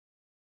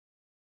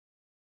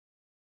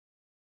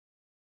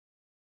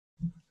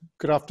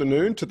Good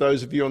afternoon to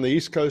those of you on the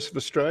east coast of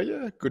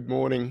Australia. Good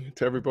morning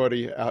to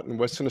everybody out in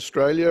Western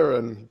Australia,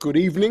 and good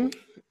evening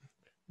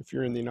if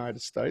you're in the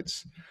United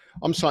States.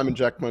 I'm Simon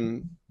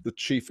Jackman, the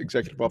Chief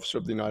Executive Officer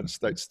of the United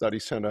States Study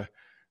Centre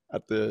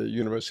at the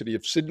University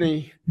of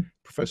Sydney,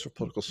 Professor of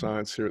Political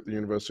Science here at the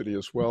university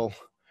as well.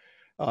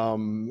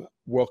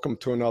 Welcome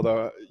to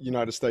another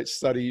United States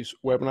Studies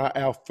webinar.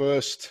 Our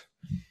first,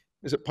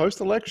 is it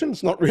post-election?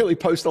 It's not really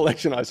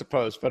post-election, I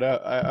suppose, but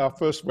our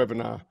first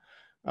webinar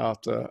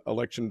after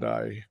election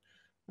day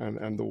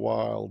and the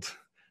wild,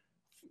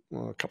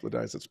 well, a couple of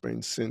days it's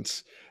been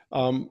since.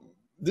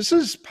 This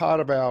is part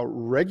of our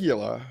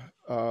regular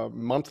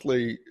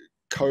monthly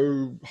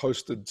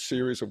co-hosted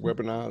series of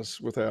webinars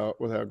with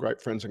our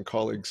great friends and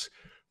colleagues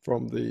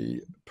from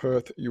the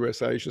Perth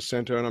US Asia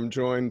Centre, and I'm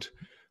joined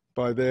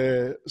by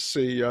their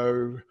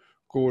CEO,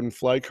 Gordon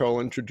Flake, who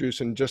I'll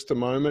introduce in just a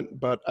moment.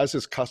 But as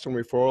is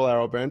customary for all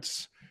our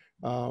events,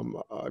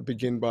 I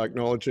begin by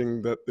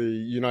acknowledging that the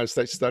United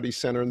States Study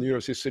Centre and the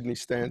University of Sydney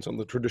stands on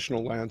the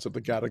traditional lands of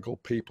the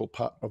Gadigal people,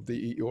 part of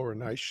the Eora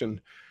Nation,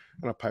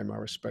 and I pay my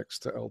respects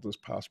to elders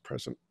past,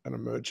 present, and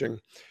emerging.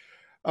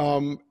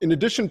 In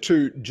addition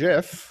to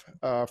Jeff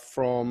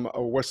from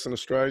Western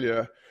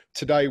Australia,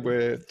 today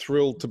we're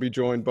thrilled to be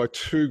joined by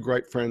two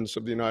great friends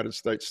of the United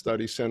States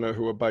Study Centre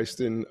who are based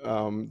in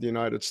the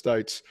United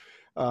States.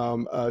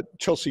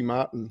 Chelsey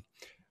Martin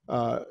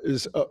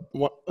is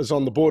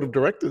on the board of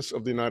directors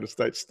of the United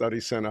States Study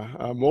Centre,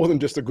 more than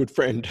just a good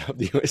friend of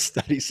the US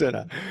Study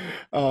Centre.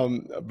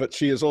 But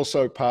she is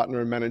also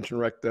partner and managing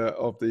director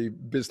of the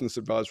business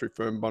advisory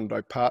firm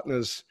Bondi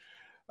Partners.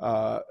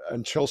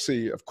 And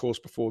Chelsey, of course,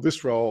 before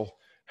this role,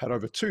 had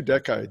over 2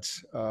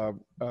 decades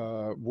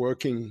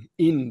working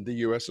in the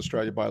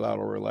US-Australia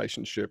bilateral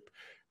relationship,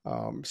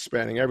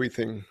 spanning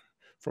everything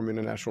from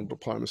international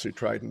diplomacy,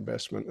 trade,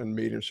 investment, and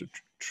media and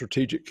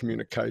strategic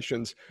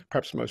communications,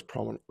 perhaps most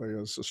prominently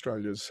as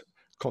Australia's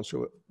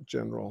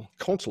Consul-General,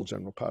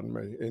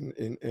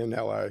 in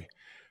LA,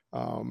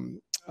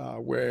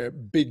 where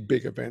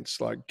big events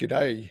like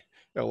G'day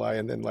LA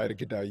and then later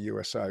G'day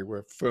USA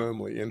were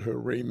firmly in her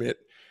remit,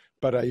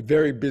 but a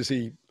very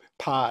busy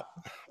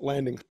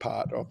landing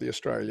part of the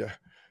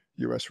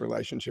Australia-US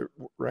relationship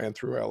ran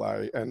through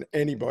LA, and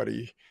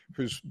anybody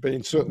who's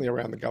been certainly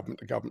around the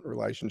government-to-government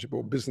relationship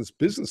or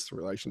business-to-business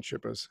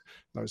relationship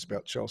knows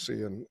about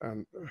Chelsey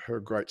and her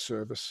great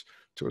service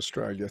to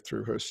Australia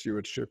through her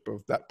stewardship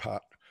of that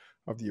part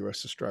of the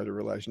US-Australia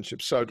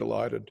relationship. So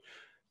delighted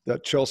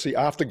that Chelsey,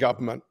 after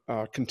government,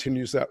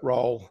 continues that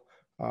role,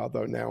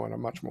 though now in a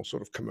much more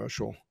sort of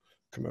commercial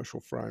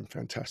frame.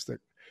 Fantastic.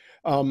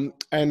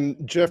 And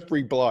Jeff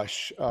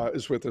Bleich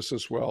is with us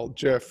as well.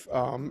 Jeff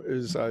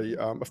is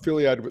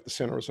affiliated with the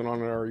Centre as an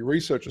honorary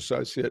research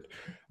associate,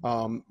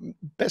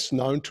 best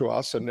known to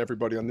us and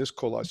everybody on this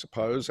call, I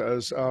suppose,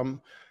 as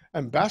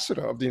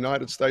ambassador of the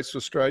United States to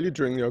Australia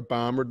during the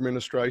Obama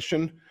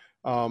administration,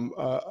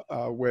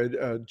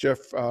 where Jeff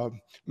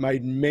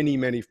made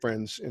many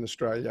friends in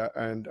Australia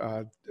and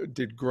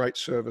did great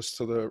service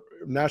to the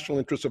national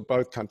interests of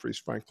both countries,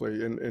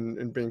 frankly,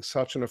 in being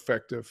such an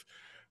effective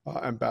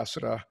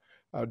ambassador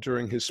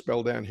during his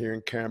spell down here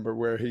in Canberra,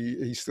 where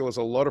he still has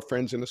a lot of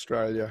friends in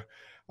Australia.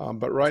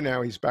 But right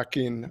now he's back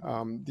in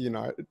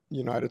the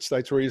United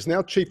States, where he is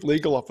now Chief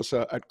Legal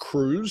Officer at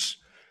Cruise.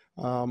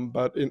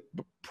 But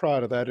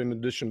prior to that, in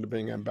addition to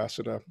being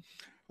ambassador,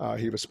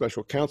 he was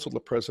special counsel to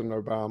President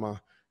Obama.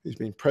 He's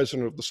been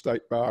president of the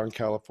State Bar in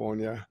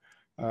California.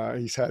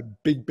 He's had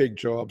big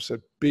jobs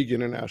at big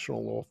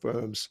international law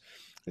firms.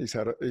 He's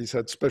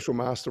had special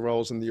master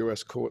roles in the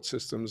U.S. court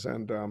systems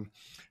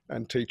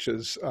and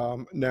teaches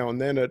now and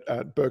then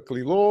at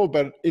Berkeley Law,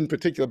 but in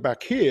particular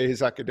back here,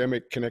 his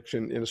academic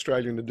connection in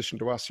Australia, in addition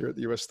to us here at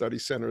the U.S. Study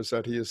Centre, is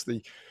that he is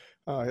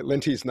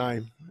lent his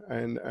name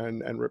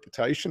and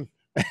reputation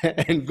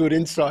and good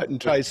insight and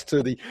taste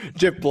to the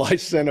Jeff Bleich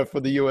Centre for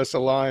the U.S.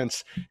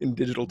 Alliance in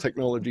Digital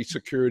Technology,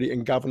 Security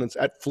and Governance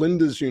at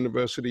Flinders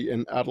University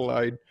in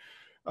Adelaide.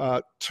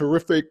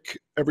 Terrific,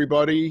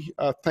 everybody.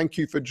 Thank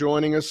you for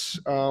joining us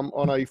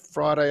on a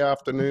Friday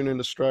afternoon in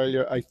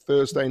Australia, a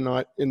Thursday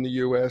night in the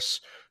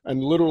US.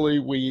 And literally,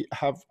 we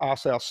have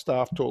asked our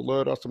staff to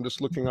alert us. I'm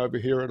just looking over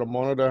here at a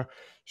monitor.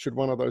 Should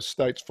one of those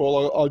states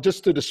fall? I'll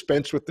just to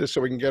dispense with this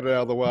so we can get it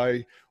out of the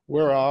way.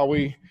 Where are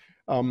we?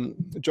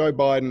 Joe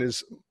Biden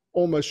is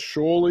almost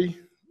surely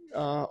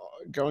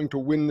going to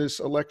win this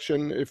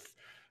election. If,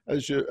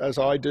 as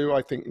I do,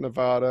 I think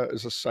Nevada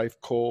is a safe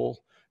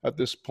call. At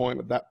this point,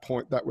 at that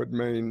point, that would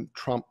mean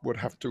Trump would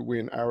have to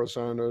win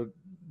Arizona,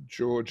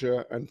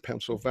 Georgia, and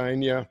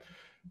Pennsylvania.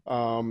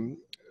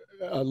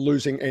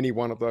 Losing any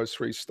one of those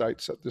 3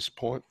 states at this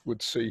point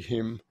would see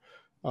him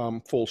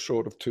fall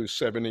short of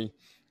 270.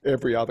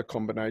 Every other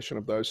combination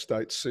of those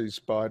states sees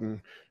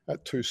Biden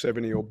at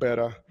 270 or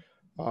better.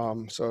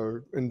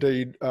 So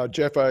indeed,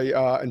 Jeff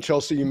and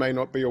Chelsey, you may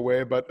not be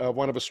aware, but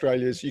one of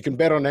Australia's, you can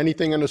bet on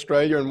anything in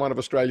Australia, and one of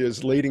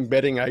Australia's leading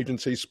betting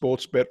agencies,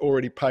 Sportsbet,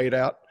 already paid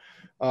out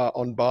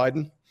on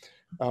Biden.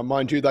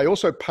 Mind you, they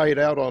also paid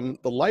out on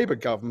the Labor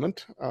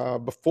government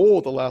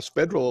before the last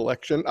federal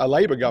election, a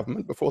Labor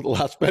government before the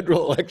last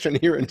federal election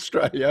here in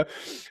Australia.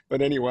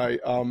 But anyway,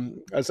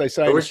 as they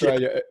say in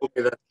Australia... You told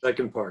me that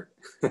second part.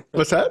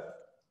 What's that?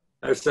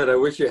 I said, I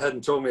wish you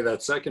hadn't told me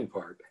that second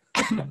part.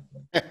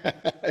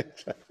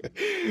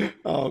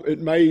 It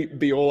may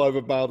be all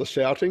over bar the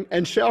shouting,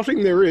 and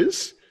shouting there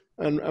is,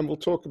 and we'll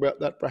talk about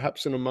that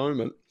perhaps in a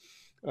moment.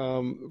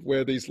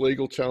 Where these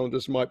legal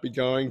challenges might be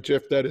going.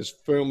 Jeff, that is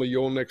firmly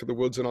your neck of the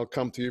woods, and I'll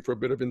come to you for a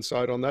bit of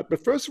insight on that.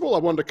 But first of all, I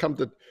wanted to come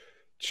to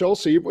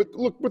Chelsey.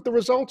 Look, with the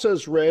results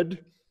as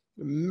read,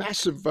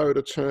 massive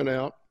voter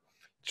turnout.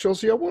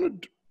 Chelsey, I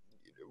wanted,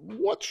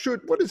 what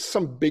is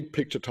some big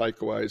picture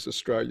takeaways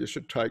Australia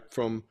should take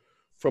from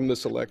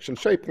this election,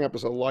 shaping up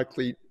as a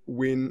likely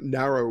win,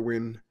 narrow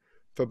win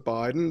for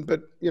Biden?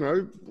 But,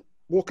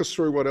 walk us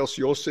through what else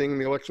you're seeing in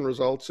the election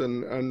results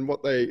and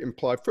what they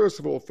imply, first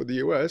of all, for the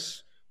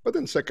US, but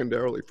then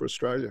secondarily for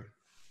Australia.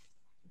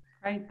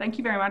 Great. Thank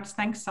you very much.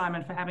 Thanks,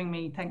 Simon, for having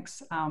me.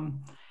 Thanks,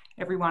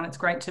 everyone. It's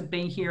great to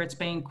be here. It's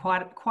been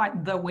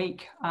quite the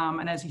week.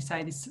 And as you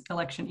say, this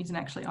election isn't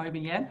actually over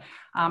yet.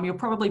 You're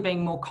probably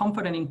being more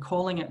confident in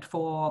calling it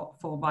for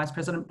Vice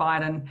President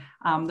Biden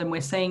than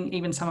we're seeing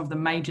even some of the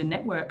major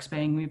networks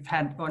we've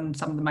had on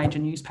some of the major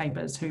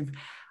newspapers who've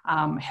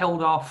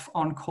held off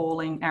on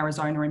calling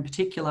Arizona in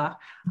particular,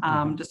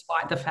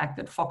 despite the fact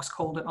that Fox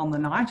called it on the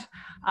night.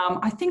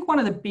 I think one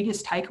of the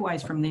biggest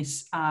takeaways from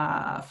this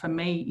for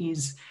me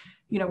is,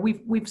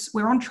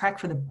 we're on track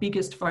for the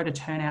biggest voter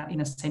turnout in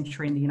a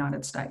century in the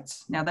United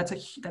States. Now that's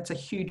a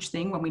huge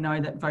thing when we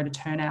know that voter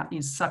turnout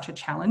is such a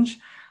challenge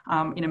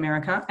in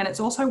America. And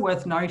it's also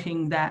worth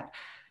noting that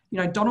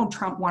Donald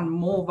Trump won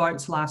more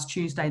votes last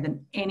Tuesday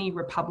than any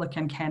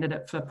Republican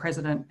candidate for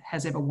president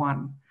has ever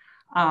won.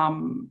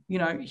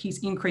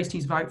 He's increased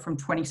his vote from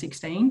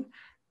 2016,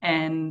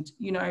 and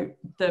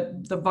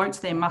the votes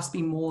there must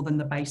be more than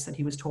the base that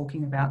he was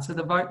talking about. So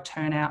the vote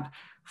turnout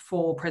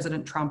for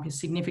President Trump is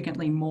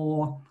significantly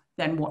more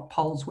than what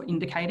polls were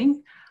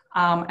indicating.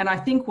 And I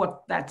think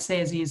what that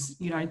says is,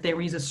 there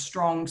is a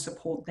strong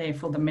support there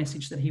for the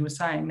message that he was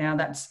saying. Now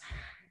that's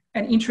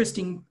an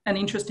interesting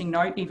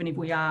note, even if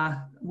we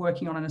are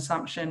working on an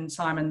assumption,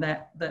 Simon,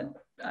 that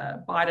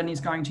Biden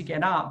is going to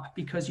get up,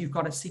 because you've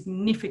got a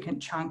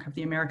significant chunk of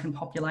the American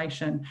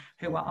population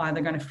who are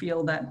either going to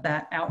feel that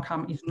that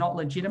outcome is not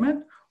legitimate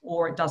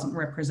or it doesn't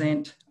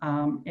represent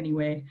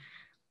anywhere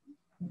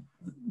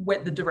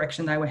the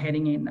direction they were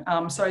heading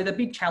in. So the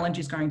big challenge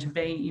is going to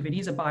be, if it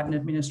is a Biden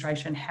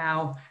administration,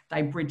 how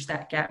they bridge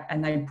that gap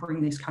and they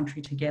bring this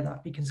country together,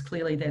 because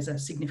clearly there's a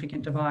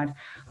significant divide.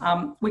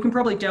 We can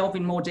probably delve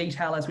in more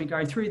detail as we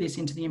go through this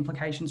into the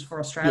implications for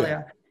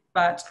Australia. Yeah.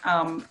 But,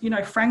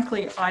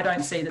 frankly, I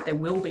don't see that there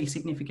will be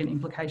significant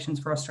implications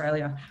for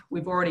Australia.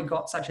 We've already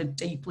got such a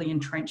deeply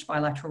entrenched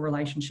bilateral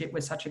relationship. We're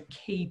such a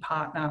key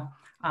partner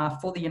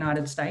for the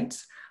United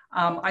States.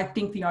 I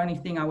think the only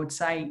thing I would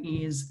say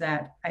is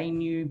that a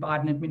new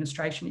Biden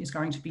administration is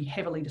going to be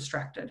heavily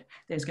distracted.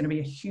 There's going to be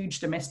a huge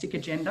domestic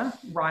agenda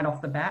right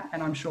off the bat,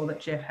 and I'm sure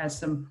that Jeff has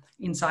some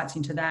insights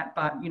into that.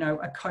 But,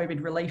 a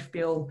COVID relief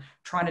bill,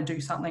 trying to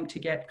do something to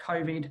get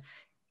COVID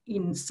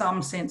in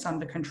some sense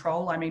under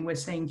control. I mean, we're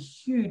seeing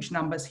huge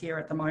numbers here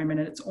at the moment,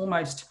 and it's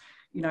almost,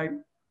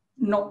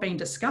 not been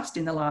discussed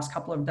in the last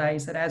couple of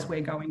days that as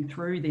we're going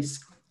through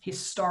this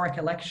historic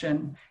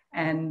election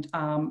and,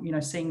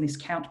 seeing this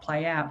count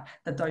play out,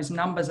 that those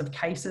numbers of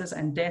cases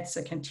and deaths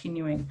are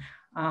continuing.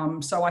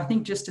 So I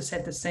think just to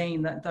set the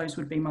scene, that those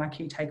would be my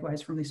key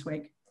takeaways from this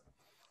week.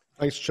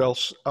 Thanks,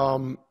 Chelsey.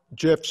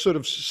 Jeff, sort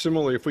of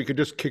similarly, if we could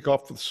just kick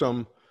off with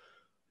some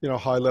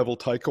high-level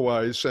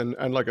takeaways,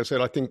 and like I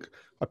said, I think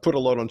I put a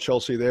lot on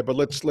Chelsey there, but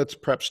let's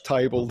perhaps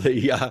table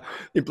the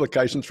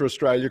implications for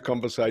Australia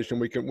conversation.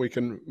 We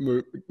can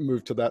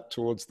move to that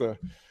towards the,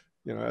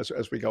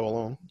 as we go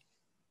along.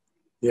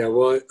 Yeah,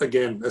 well,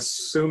 again,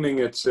 assuming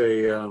it's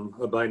a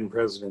Biden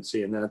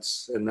presidency, and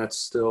that's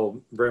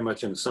still very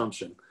much an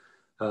assumption.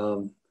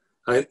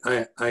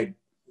 I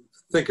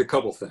think a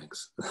couple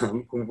things.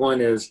 One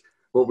is,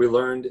 what we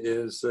learned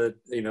is that,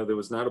 there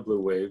was not a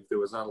blue wave, there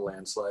was not a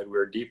landslide. We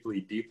were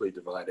deeply, deeply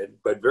divided,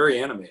 but very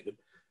animated,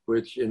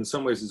 which in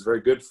some ways is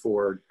very good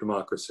for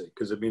democracy,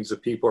 because it means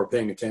that people are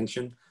paying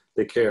attention,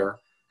 they care,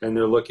 and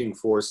they're looking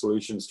for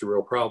solutions to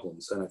real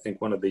problems. And I think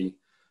one of the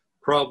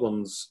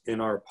problems in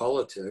our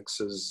politics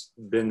has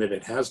been that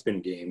it has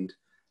been gamed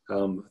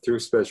through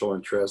special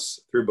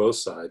interests, through both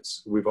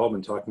sides. We've all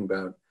been talking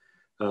about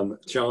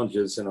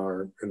challenges in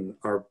our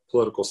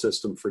political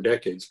system for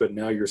decades, but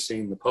now you're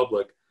seeing the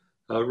public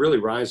really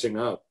rising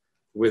up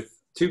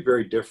with two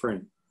very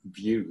different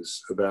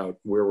views about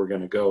where we're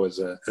going to go as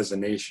a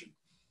nation.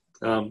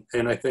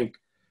 And I think,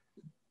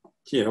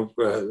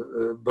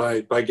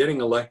 by getting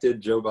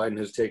elected, Joe Biden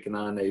has taken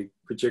on a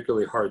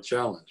particularly hard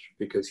challenge,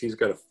 because he's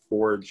got to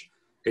forge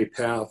a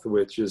path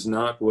which is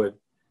not what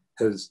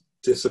has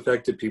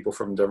disaffected people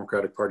from the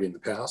Democratic Party in the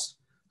past,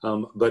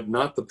 but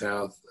not the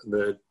path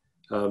that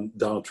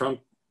Donald Trump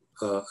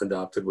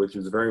adopted, which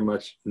is very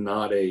much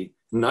not an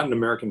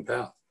American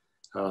path.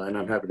 And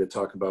I'm happy to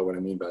talk about what I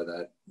mean by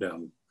that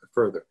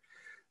further.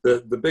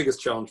 The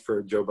biggest challenge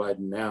for Joe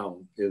Biden now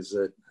is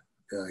that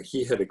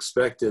he had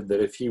expected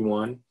that if he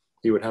won,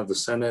 he would have the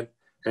Senate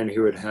and he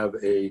would have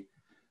a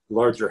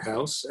larger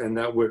House, and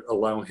that would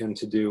allow him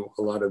to do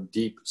a lot of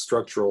deep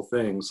structural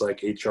things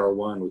like HR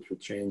 1, which would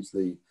change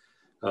the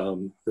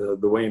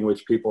way in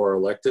which people are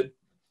elected,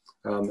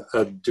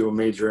 do a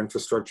major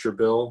infrastructure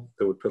bill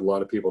that would put a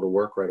lot of people to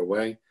work right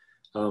away,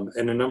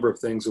 and a number of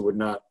things that would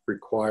not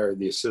require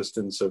the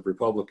assistance of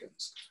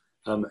Republicans.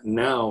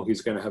 Now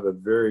he's going to have a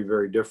very,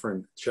 very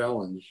different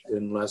challenge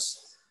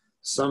unless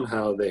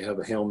somehow they have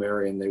a Hail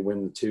Mary and they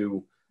win the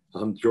two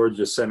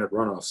Georgia Senate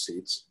runoff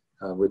seats,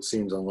 which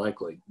seems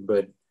unlikely.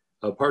 But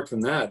apart from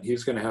that,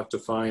 he's going to have to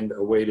find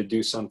a way to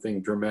do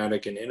something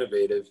dramatic and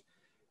innovative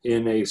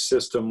in a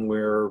system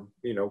where,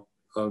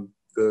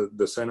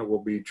 the Senate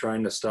will be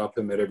trying to stop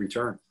him at every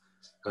turn.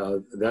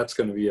 That's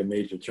going to be a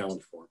major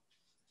challenge for him.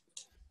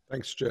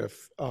 Thanks,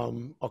 Jeff.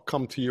 I'll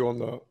come to you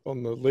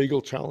on the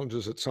legal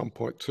challenges at some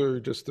point too,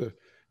 just to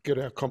get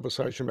our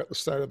conversation about the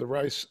state of the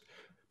race.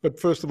 But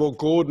first of all,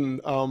 Gordon,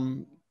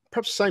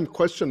 perhaps same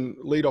question,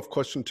 lead-off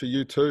question to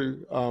you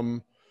too.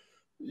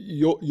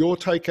 Your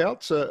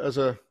takeouts as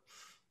a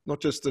not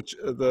just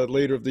the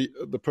leader of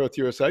the Perth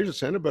US Asia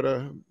Centre, but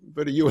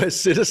a US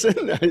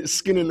citizen,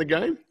 skin in the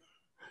game.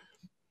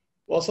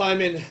 Well,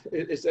 Simon,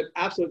 it's an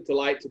absolute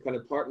delight to kind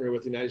of partner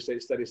with the United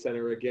States Study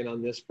Center again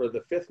on this for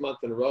the 5th month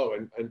in a row.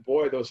 And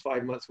boy, those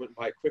 5 months went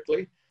by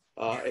quickly.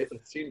 It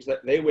seems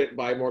that they went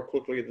by more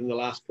quickly than the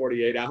last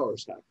 48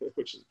 hours,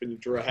 which has been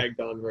dragged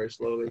on very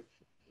slowly.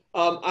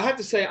 I have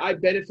to say I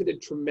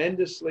benefited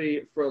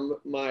tremendously from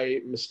my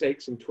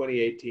mistakes in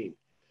 2018.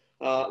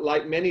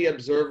 Like many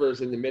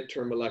observers in the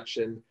midterm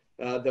election,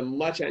 the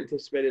much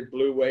anticipated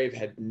blue wave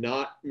had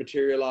not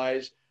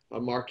materialized.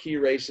 Marquee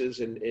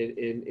races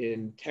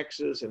in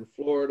Texas and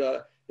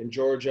Florida and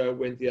Georgia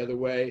went the other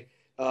way.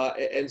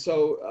 And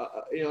so,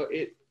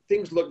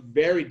 things looked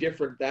very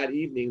different that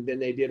evening than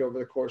they did over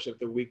the course of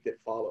the week that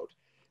followed.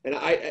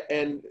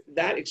 And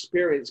that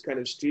experience kind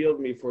of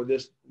steeled me for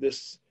this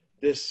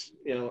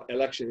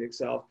election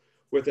itself,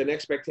 with an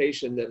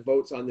expectation that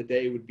votes on the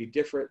day would be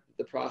different,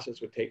 the process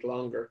would take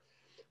longer.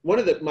 One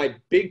of my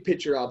big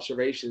picture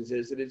observations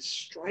is that it's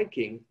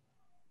striking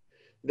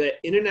that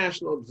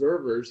international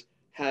observers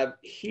have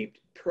heaped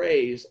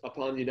praise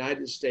upon the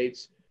United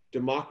States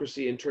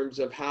democracy in terms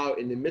of how,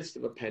 in the midst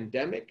of a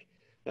pandemic,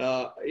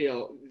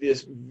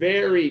 this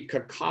very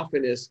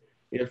cacophonous,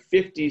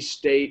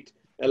 50-state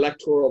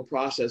electoral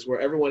process where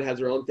everyone has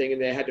their own thing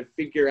and they had to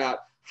figure out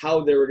how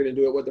they were going to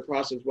do it, what the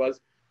process was.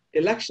 The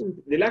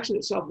election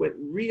itself went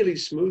really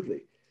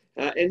smoothly.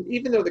 And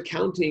even though the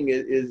counting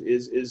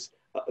is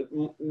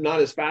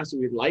not as fast as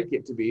we'd like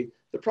it to be,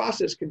 the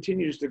process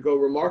continues to go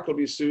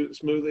remarkably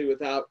smoothly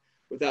without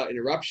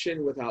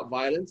interruption, without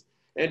violence,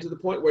 and to the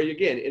point where,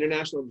 again,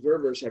 international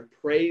observers have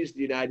praised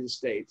the United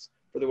States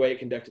for the way it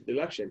conducted the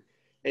election.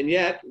 And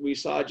yet, we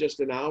saw just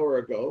an hour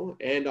ago,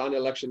 and on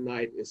election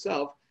night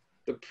itself,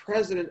 the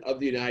President of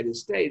the United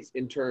States,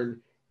 in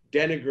turn,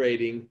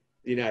 denigrating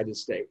the United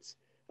States.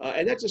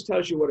 And that just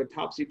tells you what a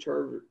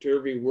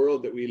topsy-turvy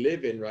world that we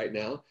live in right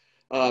now.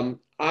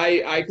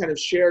 I kind of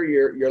share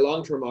your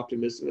long-term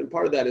optimism, and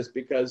part of that is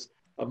because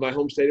of my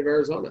home state of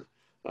Arizona,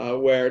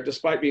 where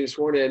despite being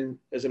sworn in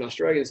as an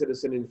Australian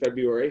citizen in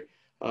February,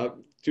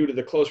 due to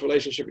the close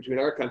relationship between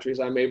our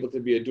countries, I'm able to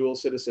be a dual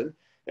citizen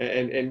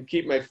and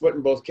keep my foot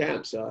in both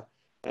camps.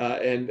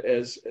 And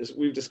as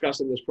we've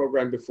discussed in this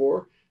program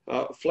before,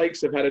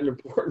 Flakes have had an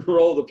important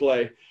role to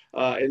play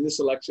in this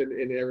election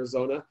in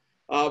Arizona.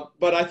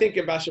 But I think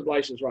Ambassador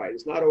Bleich is right.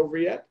 It's not over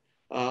yet.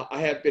 I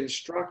have been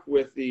struck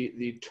with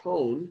the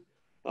tone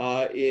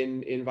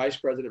in Vice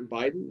President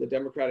Biden, the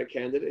Democratic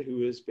candidate,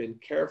 who has been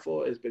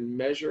careful, has been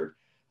measured.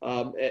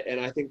 And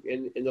I think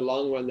in the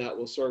long run, that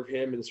will serve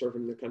him and serve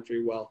him the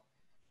country well.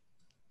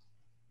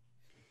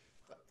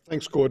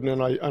 Thanks, Gordon.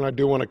 And I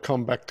do want to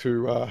come back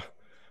to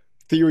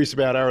theories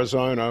about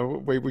Arizona.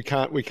 We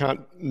can't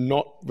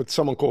not, with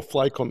someone called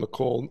Flake on the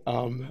call,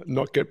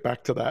 not get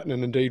back to that.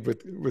 And indeed,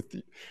 with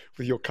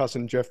your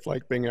cousin Jeff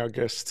Bleich being our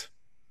guest,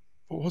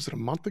 what was it, a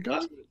month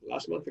ago?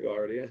 Last month ago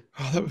already, yeah.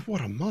 Oh,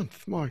 what a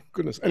month! My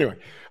goodness. Anyway,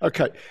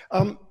 okay,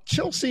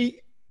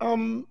 Chelsey.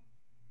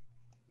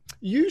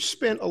 You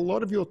spent a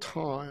lot of your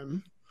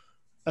time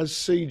as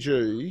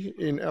CG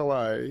in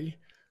LA,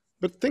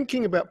 but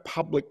thinking about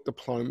public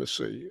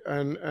diplomacy,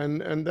 and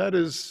that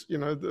is,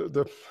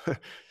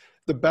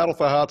 the battle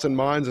for hearts and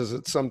minds, as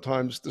it's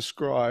sometimes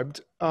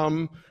described.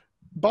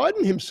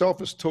 Biden himself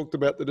has talked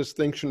about the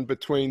distinction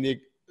between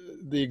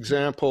the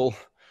example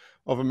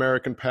of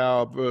American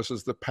power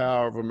versus the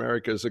power of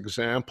America's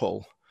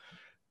example,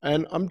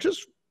 and I'm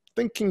just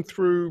thinking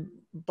through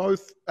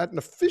both at an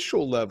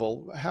official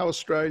level how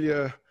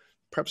Australia,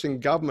 perhaps in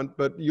government,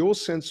 but your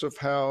sense of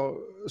how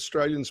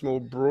Australians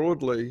more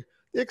broadly,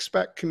 the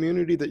expat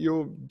community that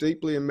you're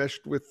deeply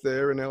enmeshed with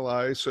there in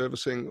LA,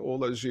 servicing all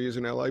those years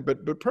in LA,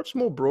 but perhaps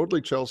more broadly,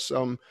 Chelsey,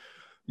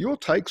 your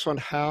takes on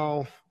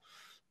how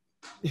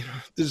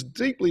this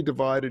deeply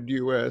divided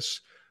US,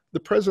 the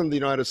President of the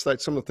United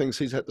States, some of the things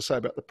he's had to say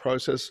about the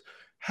process,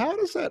 how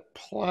does that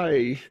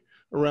play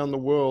around the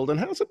world? And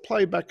how does it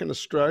play back in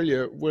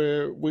Australia,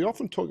 where we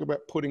often talk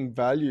about putting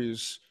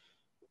values,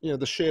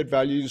 the shared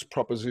values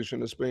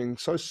proposition as being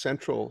so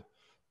central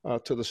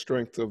to the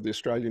strength of the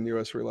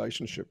Australian-US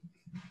relationship?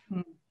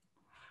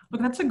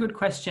 Look, that's a good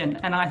question.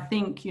 And I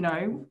think,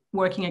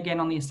 working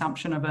again on the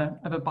assumption of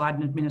a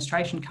Biden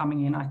administration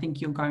coming in, I think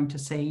you're going to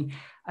see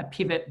a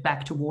pivot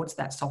back towards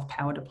that soft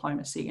power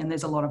diplomacy. And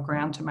there's a lot of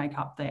ground to make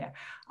up there.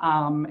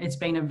 It's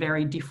been a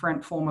very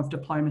different form of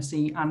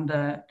diplomacy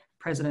under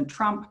President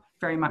Trump,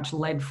 very much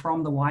led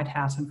from the White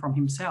House and from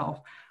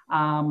himself,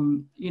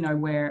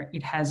 where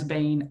it has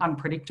been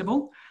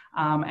unpredictable.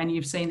 And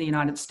you've seen the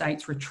United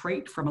States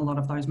retreat from a lot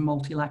of those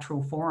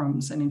multilateral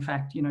forums and, in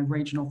fact,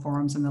 regional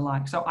forums and the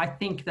like. So I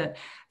think that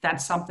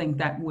that's something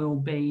that will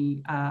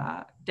be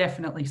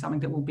definitely something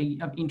that will be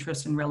of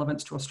interest and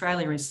relevance to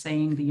Australia, is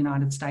seeing the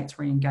United States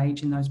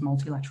re-engage in those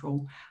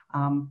multilateral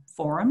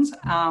forums,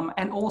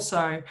 and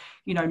also,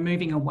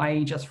 moving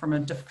away just from a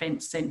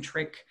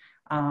defence-centric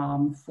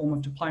form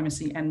of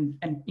diplomacy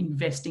and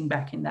investing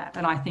back in that.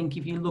 And I think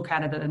if you look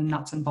at it at a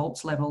nuts and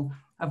bolts level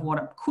of what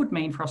it could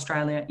mean for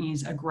Australia,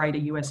 is a greater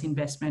US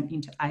investment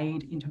into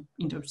aid,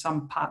 into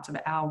some parts of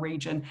our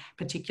region,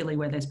 particularly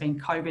where there's been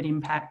COVID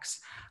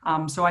impacts.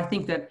 So I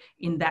think that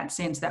in that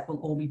sense, that will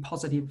all be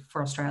positive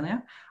for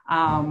Australia.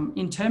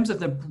 In terms of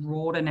the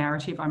broader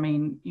narrative, I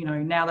mean,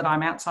 now that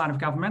I'm outside of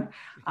government,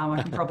 I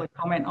can probably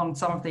comment on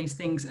some of these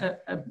things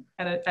at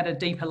a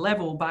deeper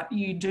level, but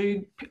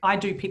I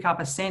do pick up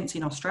a sense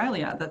in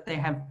Australia that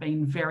there have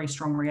been very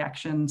strong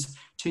reactions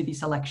to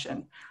this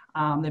election.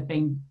 There've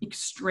been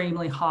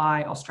extremely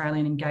high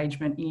Australian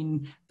engagement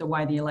in the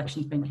way the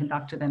election's been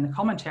conducted and the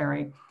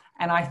commentary.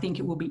 And I think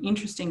it will be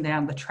interesting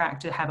down the track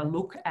to have a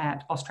look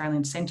at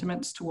Australian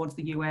sentiments towards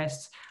the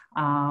US,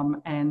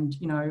 and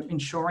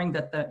ensuring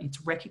that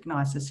it's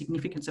recognised the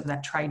significance of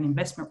that trade and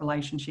investment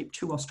relationship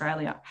to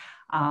Australia,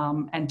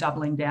 and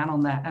doubling down on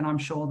that. And I'm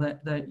sure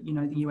that the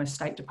US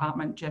State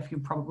Department, Jeff,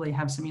 you'll probably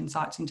have some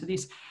insights into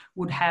this,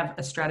 would have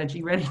a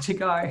strategy ready to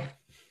go.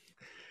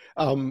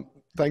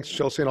 Thanks,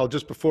 Chelsey. And I'll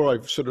just, before I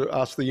sort of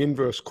ask the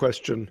inverse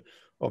question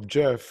of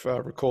Jeff,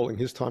 recalling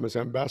his time as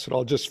ambassador,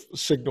 I'll just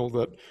signal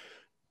that,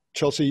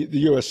 Chelsey, the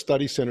US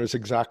Study Centre is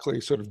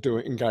exactly sort of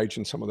engaged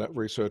in some of that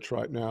research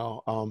right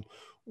now.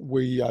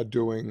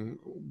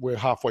 We're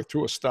halfway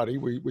through a study.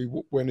 We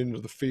went into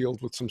the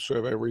field with some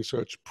survey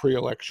research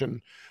pre-election.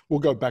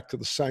 We'll go back to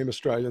the same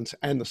Australians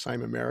and the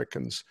same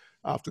Americans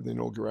after the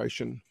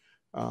inauguration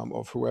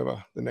of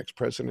whoever the next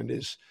president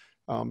is,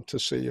 to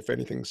see if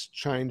anything's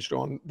changed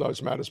on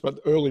those matters. But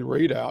early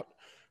readout,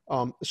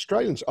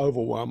 Australians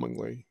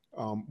overwhelmingly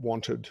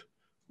wanted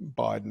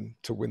Biden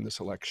to win this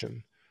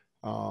election.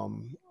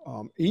 And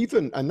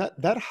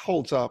that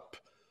holds up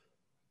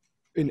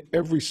in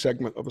every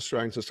segment of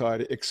Australian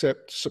society,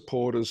 except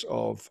supporters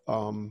of,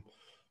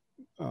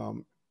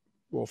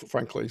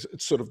 frankly,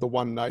 it's sort of the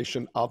one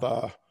nation,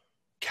 other,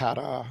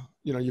 Qatar.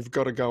 You've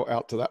got to go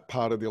out to that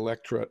part of the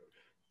electorate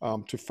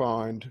to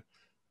find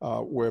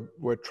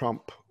where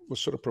Trump was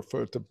sort of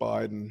preferred to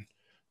Biden.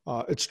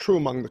 It's true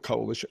among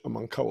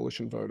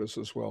coalition voters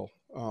as well.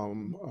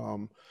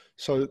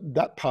 So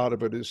that part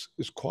of it is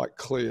quite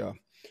clear,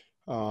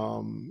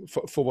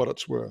 for what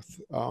it's worth.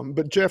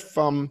 But Jeff,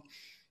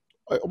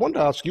 I wanted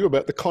to ask you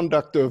about the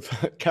conduct of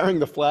carrying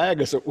the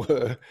flag, as it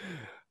were,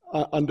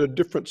 under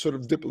different sort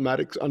of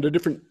under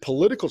different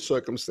political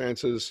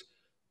circumstances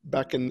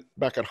back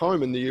at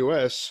home in the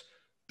US.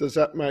 Does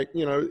that make,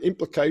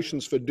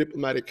 implications for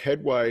diplomatic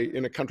headway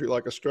in a country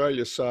like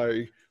Australia?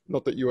 Say,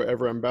 not that you were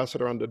ever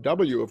ambassador under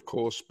W, of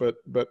course, but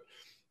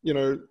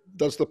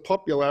does the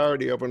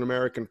popularity of an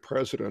American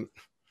president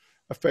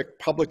affect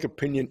public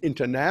opinion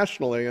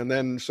internationally, and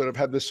then sort of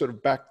have this sort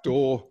of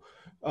backdoor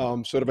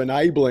sort of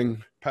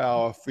enabling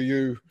power for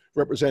you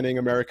representing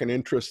American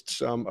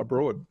interests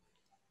abroad?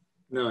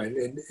 No,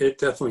 it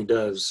definitely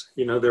does.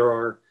 There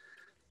are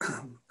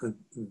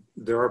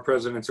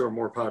presidents who are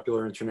more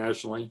popular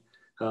internationally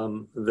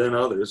than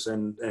others,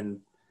 and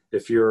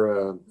if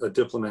you're a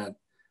diplomat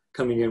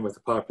coming in with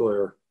a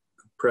popular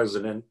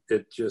president,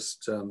 it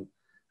just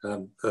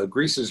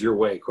greases your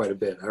way quite a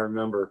bit. I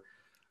remember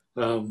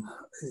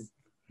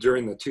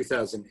during the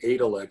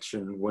 2008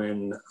 election,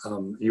 when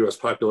U.S.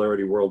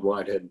 popularity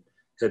worldwide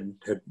had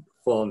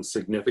fallen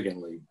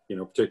significantly,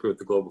 particularly with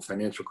the global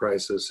financial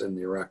crisis and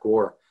the Iraq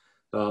War.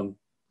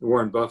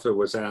 Warren Buffett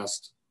was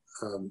asked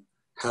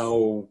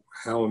how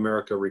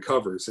America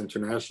recovers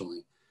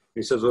internationally.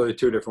 He says, well, there are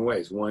two different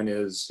ways. One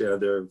is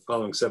they're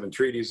following 7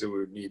 treaties that we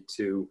would need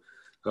to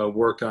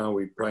work on.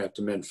 We'd probably have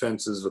to mend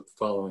fences with the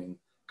following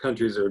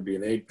countries. There would be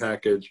an aid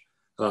package,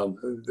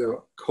 the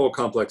whole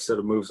complex set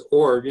of moves.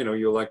 Or,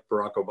 you elect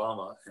Barack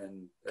Obama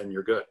and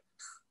you're good.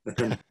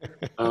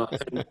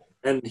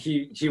 and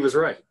he was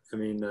right. I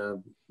mean,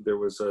 there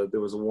was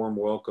a warm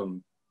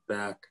welcome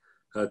back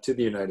to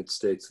the United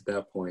States at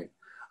that point.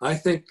 I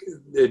think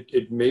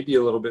it may be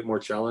a little bit more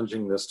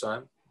challenging this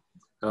time,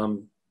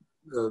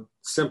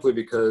 simply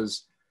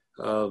because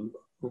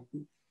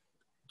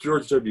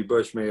George W.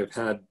 Bush may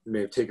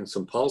have taken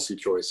some policy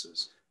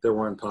choices that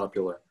were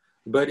unpopular,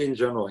 but in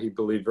general, he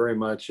believed very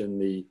much in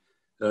the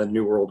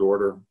New World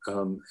Order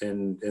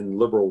and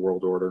liberal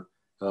world order.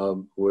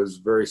 Was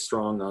very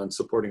strong on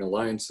supporting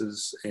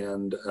alliances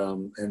and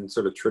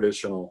sort of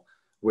traditional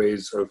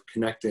ways of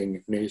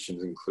connecting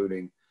nations,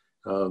 including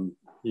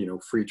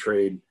free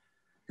trade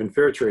and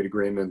fair trade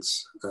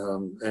agreements,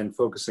 and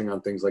focusing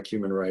on things like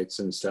human rights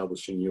and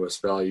establishing U.S.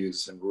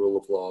 values and rule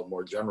of law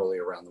more generally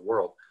around the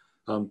world.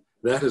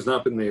 That has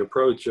not been the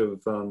approach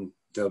of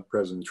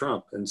President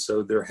Trump, and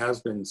so there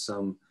has been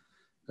some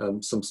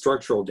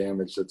structural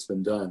damage that's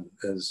been done,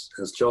 as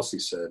Chelsey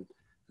said.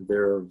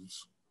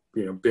 There's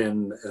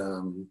been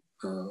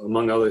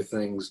among other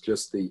things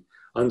just the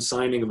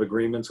unsigning of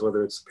agreements,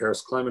 whether it's the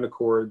Paris Climate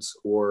Accords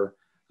or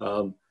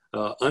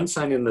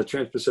unsigning the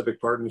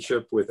Trans-Pacific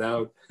Partnership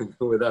without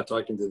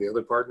talking to the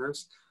other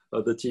partners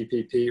of the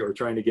TPP, or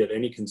trying to get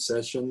any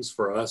concessions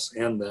for us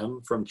and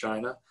them from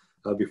China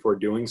before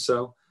doing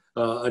so.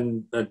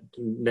 And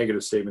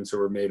negative statements that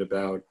were made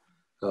about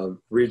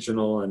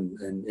regional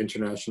and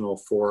international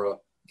fora,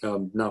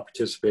 not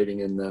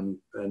participating in them,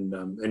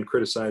 and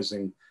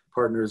criticizing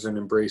partners and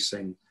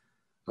embracing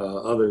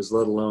others,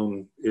 let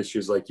alone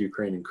issues like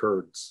Ukraine and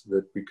Kurds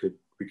that we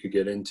could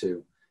get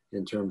into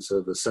in terms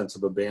of a sense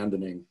of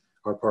abandoning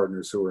our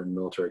partners who are in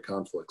military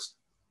conflicts.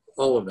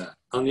 All of that.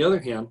 On the other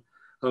hand,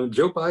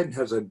 Joe Biden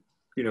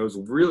is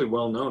really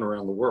well known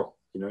around the world.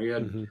 He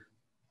had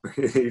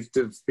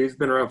he's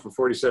been around for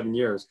 47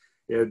 years.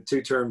 He had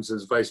 2 terms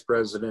as vice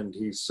president.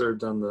 He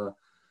served on the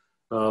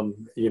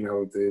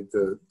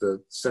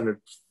Senate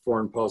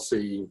Foreign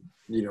Policy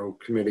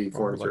committee,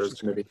 Foreign Affairs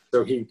Committee.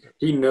 So he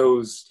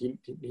knows Xi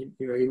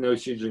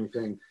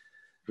Jinping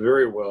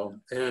very well,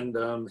 and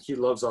he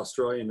loves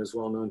Australia and is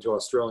well known to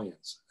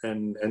Australians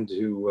and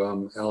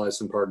to allies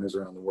and partners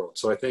around the world.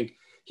 So I think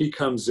he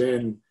comes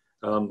in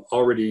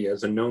already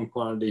as a known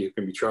quantity who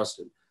can be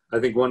trusted. I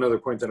think one other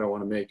point that I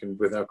want to make, and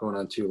without going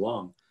on too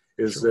long,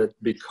 is that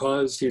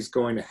because he's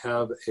going to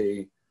have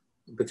a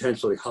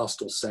potentially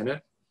hostile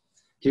Senate,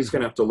 he's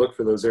going to have to look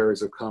for those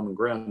areas of common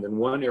ground. And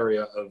one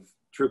area of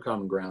true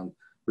common ground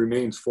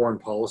remains foreign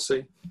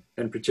policy,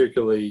 and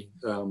particularly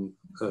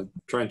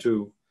trying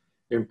to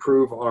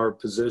improve our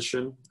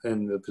position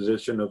and the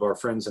position of our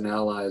friends and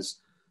allies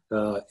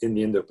in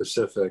the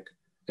Indo-Pacific,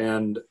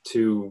 and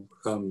to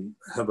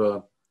have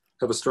a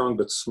strong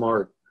but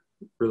smart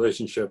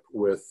relationship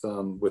with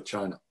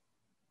China.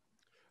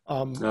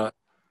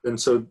 And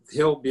so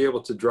he'll be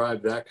able to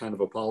drive that kind of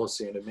a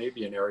policy, and it may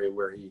be an area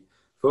where he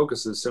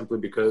focuses simply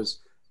because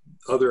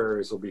other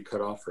areas will be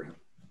cut off for him.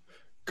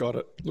 Got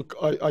it. Look,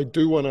 I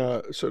do want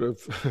to sort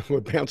of,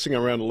 we're bouncing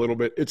around a little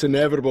bit. It's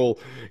inevitable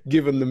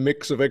given the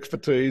mix of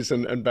expertise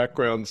and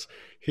backgrounds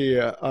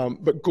here.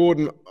 But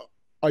Gordon,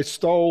 I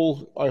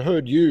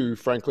heard you,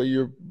 frankly,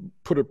 you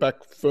put it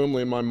back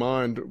firmly in my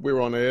mind. We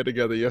were on air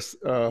together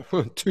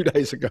 2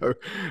 days ago.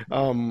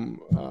 And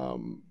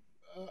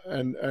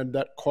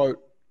that quote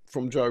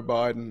from Joe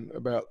Biden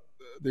about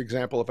the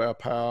example of our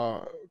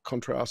power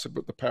contrasted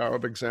with the power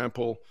of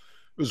example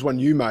was one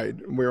you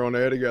made, and we were on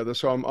air together.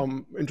 So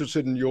I'm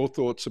interested in your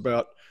thoughts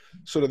about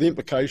sort of the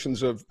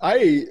implications of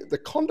A, the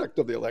conduct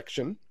of the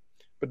election,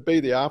 but B,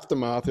 the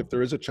aftermath if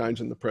there is a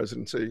change in the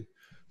presidency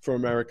for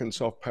American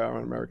soft power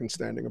and American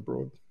standing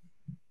abroad.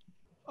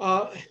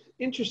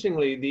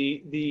 Interestingly,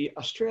 the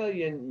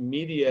Australian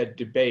media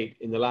debate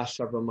in the last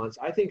several months,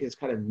 I think, has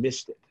kind of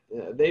missed it.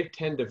 They've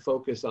tended to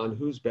focus on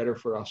who's better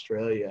for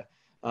Australia,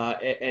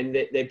 and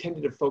they've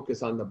tended to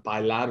focus on the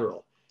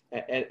bilateral.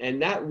 And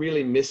that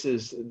really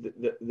misses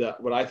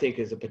what I think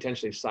is a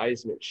potentially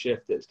seismic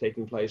shift that's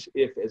taking place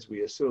if, as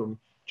we assume,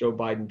 Joe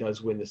Biden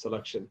does win this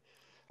election.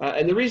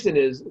 And the reason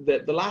is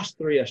that the last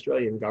 3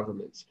 Australian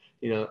governments,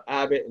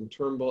 Abbott and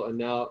Turnbull and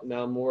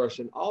now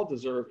Morrison, all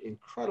deserve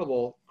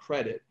incredible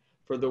credit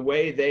for the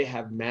way they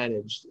have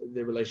managed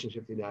the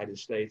relationship with the United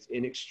States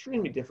in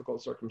extremely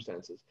difficult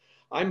circumstances.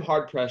 I'm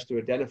hard-pressed to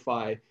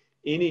identify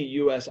any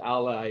U.S.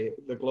 ally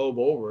the globe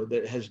over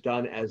that has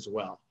done as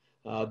well.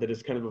 That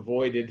has kind of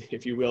avoided,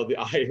 if you will, the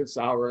eye of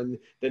sour and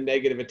the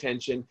negative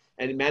attention,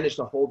 and managed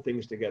to hold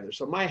things together.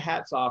 So my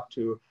hat's off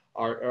to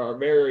our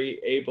very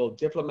able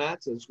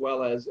diplomats as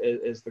well as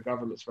the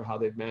governments for how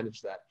they've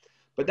managed that.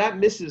 But that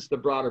misses the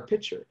broader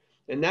picture,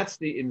 and that's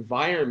the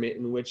environment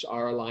in which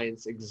our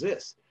alliance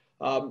exists.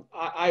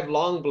 I've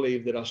long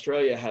believed that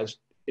Australia has,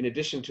 in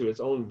addition to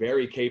its own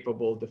very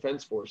capable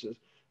defense forces,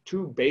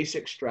 2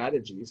 basic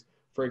strategies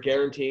for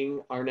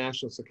guaranteeing our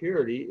national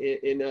security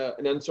in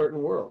an uncertain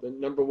world. And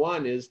number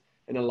one is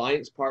an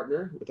alliance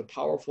partner with a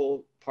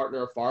powerful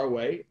partner far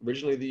away,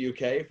 originally the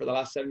UK, for the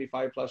last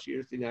 75 plus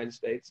years, the United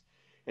States.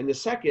 And the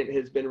second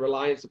has been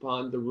reliance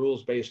upon the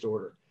rules-based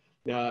order.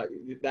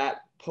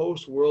 That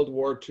post-World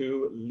War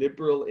II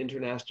liberal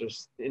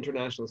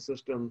international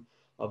system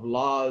of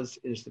laws,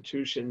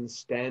 institutions,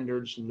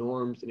 standards,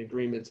 norms, and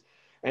agreements.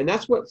 And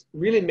that's what's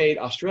really made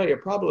Australia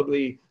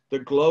probably the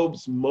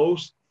globe's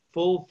most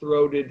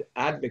full-throated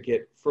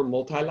advocate for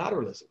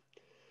multilateralism.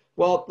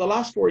 Well, the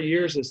last 4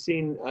 years has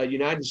seen a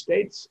United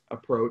States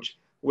approach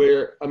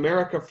where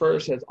America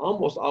first has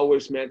almost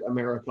always meant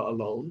America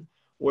alone,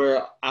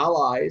 where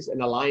allies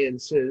and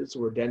alliances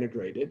were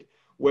denigrated,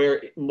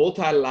 where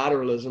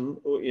multilateralism,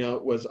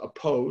 was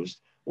opposed,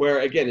 where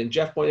again, and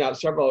Jeff pointed out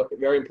several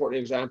very important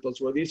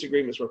examples where these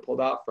agreements were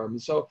pulled out from.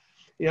 So,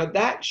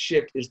 that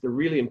shift is the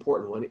really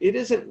important one. It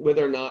isn't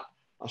whether or not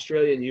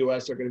Australia and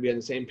US are going to be on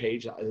the same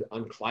page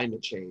on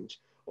climate change,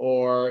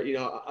 or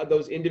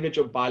those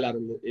individual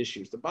bilateral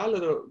issues. The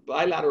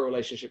bilateral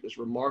relationship is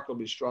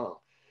remarkably strong.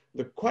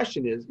 The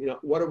question is,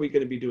 what are we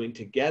going to be doing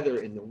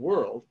together in the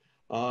world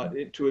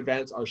to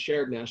advance our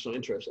shared national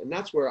interests? And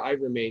that's where I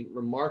remain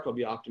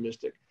remarkably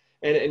optimistic.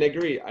 And I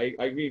agree. I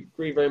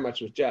agree very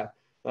much with Jeff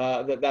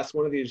that's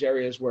one of these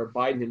areas where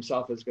Biden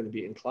himself is going to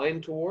be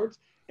inclined towards,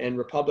 and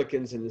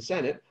Republicans in the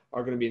Senate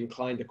are going to be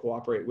inclined to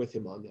cooperate with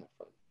him on that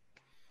front.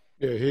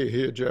 Yeah,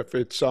 here, Jeff.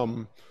 It's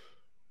an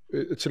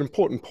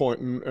important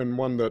point, and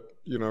one that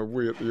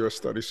we at the US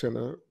Study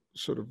Center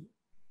sort of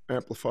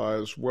amplify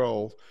as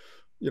well.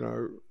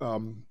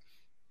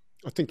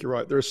 I think you're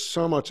right. There's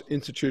so much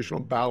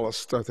institutional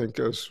ballast, I think,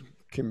 as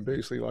Kim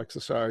Beazley likes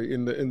to say,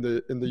 in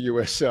the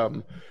US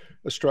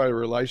Australia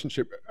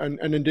relationship, and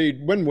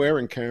indeed when we're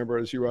in Canberra,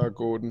 as you are,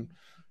 Gordon,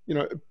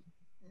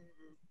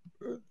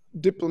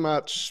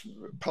 diplomats,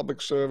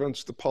 public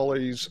servants, the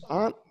pollies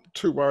aren't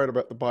too worried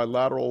about the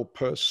bilateral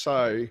per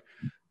se.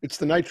 It's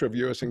the nature of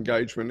US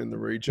engagement in the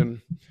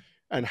region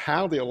and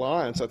how the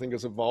alliance, I think,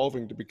 is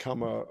evolving to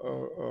become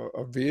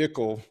a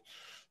vehicle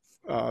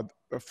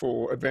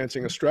for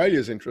advancing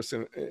Australia's interest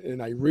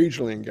in a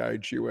regionally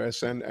engaged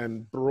US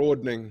and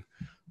broadening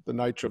the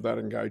nature of that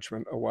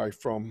engagement away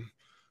from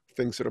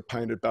things that are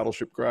painted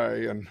battleship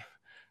grey and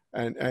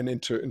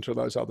into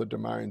those other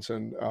domains.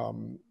 And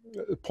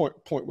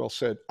point well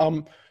said.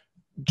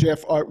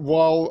 Jeff,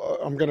 while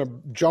I'm going to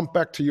jump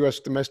back to US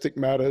domestic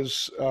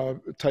matters,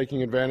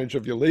 taking advantage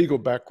of your legal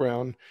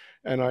background,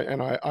 and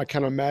I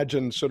can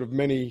imagine sort of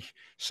many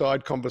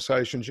side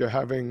conversations you're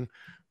having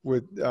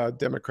with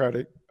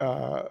Democratic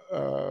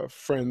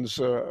friends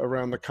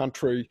around the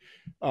country.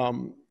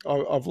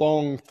 I've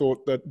long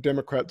thought that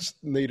Democrats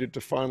needed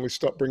to finally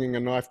stop bringing a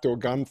knife to a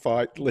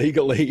gunfight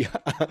legally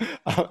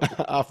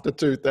after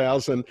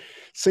 2000.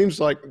 Seems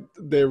like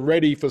they're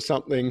ready for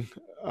something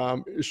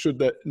should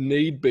that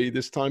need be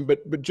this time.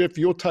 But Jeff,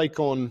 your take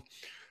on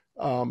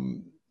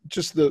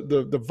just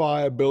the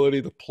viability,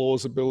 the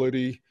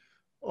plausibility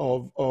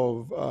of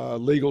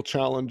legal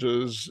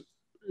challenges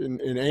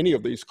in any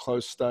of these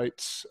close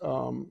states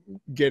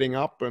getting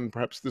up and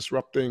perhaps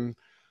disrupting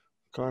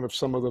kind of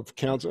some of the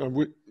counts.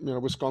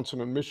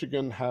 Wisconsin and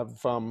Michigan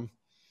have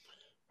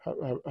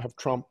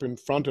Trump in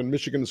front, and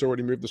Michigan's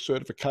already moved the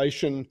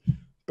certification.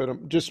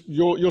 But just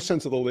your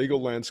sense of the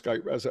legal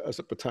landscape as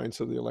it pertains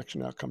to the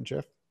election outcome,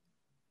 Jeff.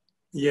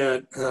 Yeah,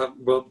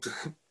 well,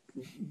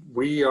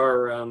 we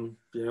are,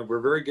 we're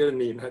very good in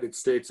the United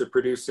States at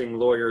producing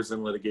lawyers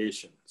and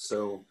litigation.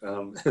 So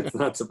it's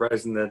not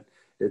surprising that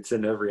it's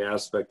in every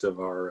aspect of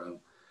our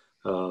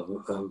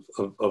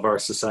of our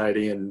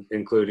society, and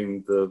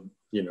including the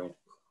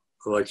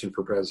election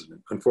for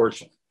president.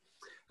 Unfortunately,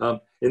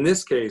 in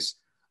this case,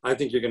 I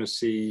think you're going to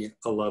see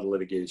a lot of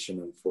litigation.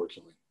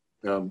 Unfortunately,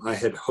 I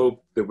had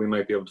hoped that we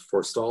might be able to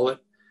forestall it,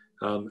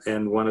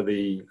 and one of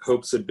the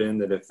hopes had been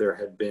that if there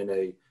had been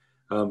a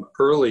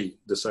early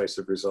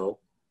decisive result,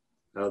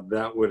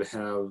 that would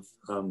have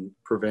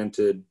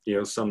prevented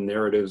some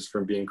narratives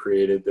from being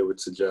created that would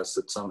suggest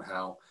that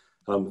somehow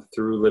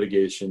through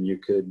litigation you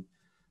could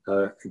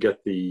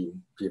get the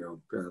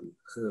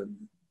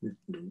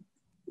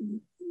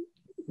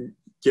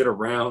get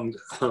around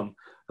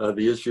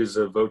the issues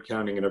of vote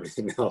counting and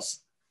everything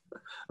else.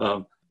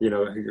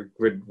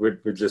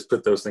 Would just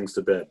put those things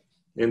to bed.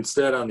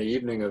 Instead, on the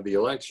evening of the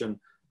election,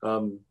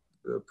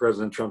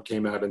 President Trump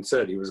came out and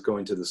said he was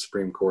going to the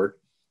Supreme Court.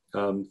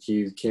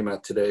 He came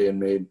out today and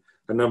made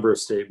a number of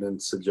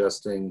statements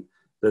suggesting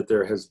that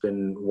there has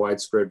been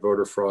widespread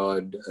voter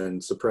fraud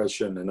and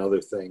suppression and other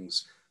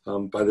things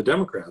by the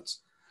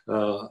Democrats,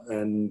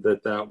 and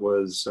that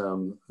was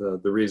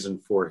the reason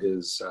for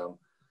his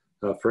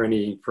for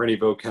any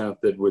vote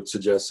count that would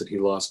suggest that he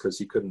lost because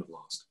he couldn't have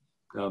lost.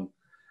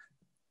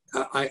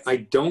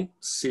 I don't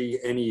see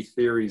any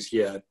theories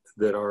yet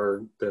that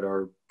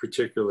are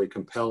particularly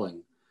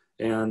compelling,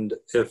 and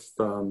if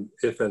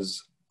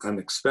as I'm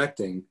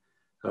expecting,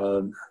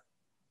 Joe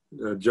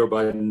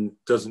Biden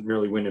doesn't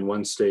merely win in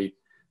one state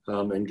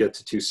and get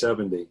to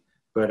 270,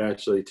 but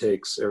actually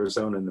takes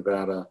Arizona,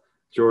 Nevada,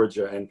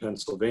 Georgia, and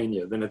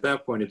Pennsylvania, then at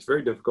that point it's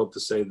very difficult to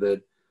say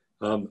that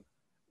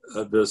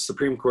the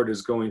Supreme Court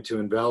is going to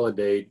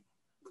invalidate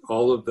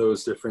all of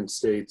those different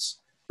states'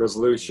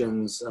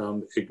 resolutions,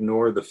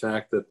 ignore the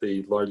fact that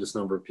the largest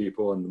number of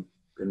people in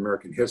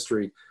American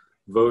history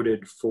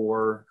voted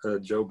for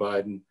Joe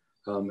Biden,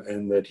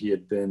 and that he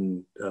had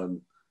been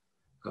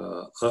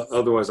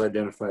otherwise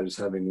identified as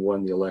having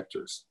won the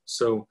electors.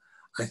 So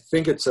I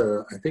think it's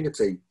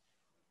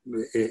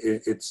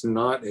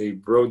not a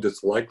road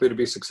that's likely to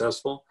be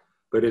successful,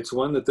 but it's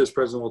one that this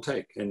president will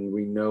take. And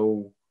we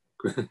know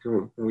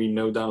we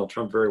know Donald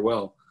Trump very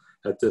well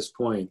at this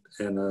point.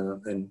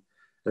 And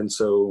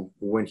so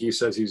when he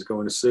says he's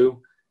going to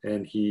sue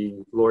and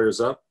he lawyers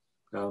up,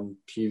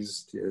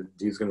 he's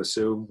going to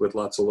sue with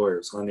lots of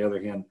lawyers. On the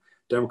other hand,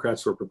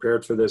 Democrats were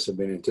prepared for this, have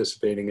been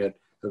anticipating it,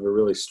 have a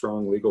really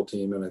strong legal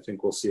team, and I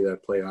think we'll see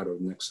that play out over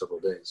the next several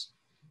days.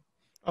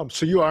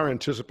 So you are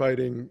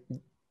anticipating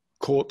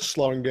courts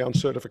slowing down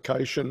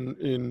certification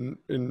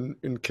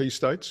in key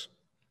states?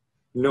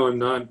 No, I'm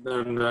not.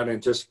 I'm not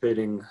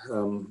anticipating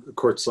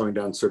courts slowing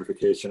down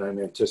certification. I'm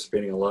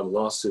anticipating a lot of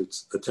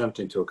lawsuits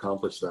attempting to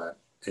accomplish that,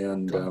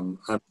 and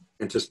I'm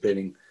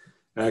anticipating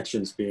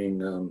actions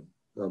being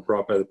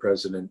brought by the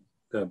president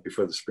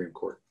before the Supreme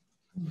Court.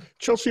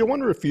 Chelsey, I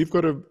wonder if you've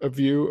got a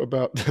view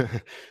about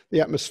the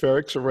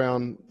atmospherics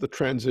around the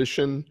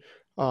transition,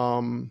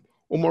 or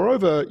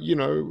moreover, you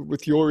know,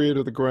 with your ear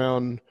to the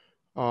ground,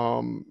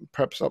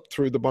 perhaps up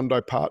through the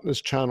Bondi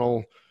Partners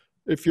channel,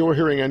 if you're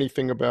hearing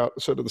anything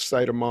about sort of the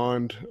state of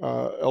mind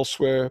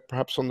elsewhere,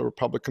 perhaps on the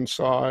Republican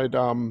side,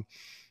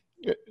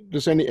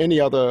 does any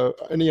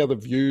other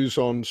views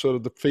on sort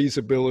of the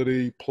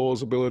feasibility,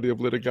 plausibility of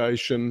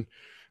litigation,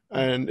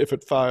 and if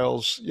it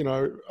fails, you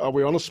know, are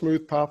we on a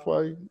smooth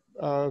pathway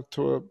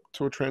to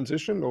a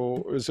transition,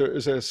 or is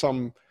there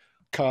some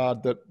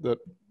card that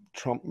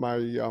Trump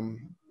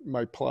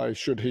may play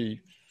should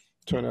he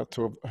turn out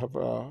to have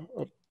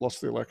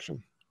lost the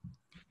election?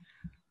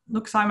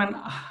 Look, Simon,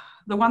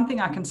 the one thing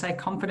I can say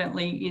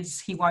confidently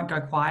is he won't go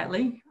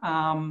quietly.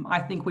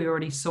 I think we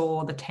already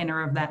saw the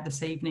tenor of that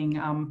this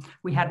evening.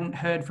 We hadn't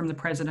heard from the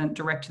president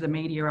direct to the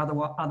media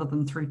other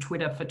than through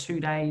Twitter for 2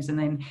 days. And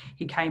then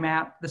he came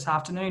out this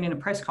afternoon in a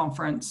press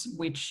conference,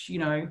 which, you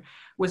know,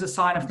 was a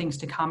sign of things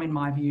to come, in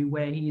my view,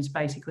 where he is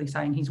basically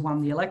saying he's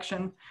won the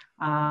election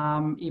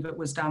if it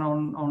was done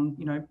on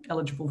you know,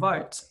 eligible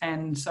votes.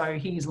 And so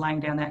he's laying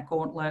down that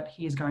gauntlet.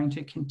 He is going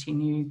to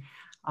continue,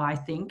 I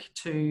think,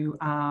 to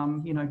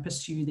you know,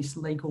 pursue this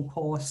legal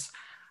course,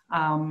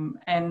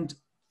 and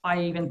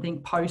I even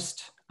think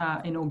post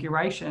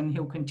inauguration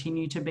he'll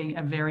continue to be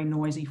a very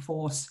noisy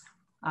force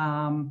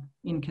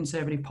in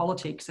conservative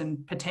politics,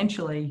 and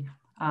potentially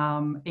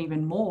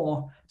even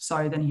more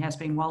so than he has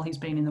been while he's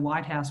been in the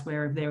White House,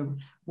 where if there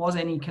was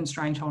any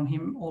constraint on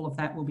him, all of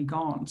that will be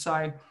gone.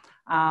 So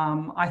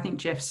I think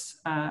Jeff's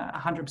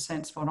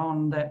 100% spot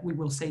on that we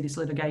will see this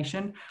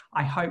litigation.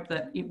 I hope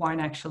that it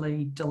won't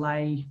actually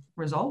delay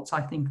results.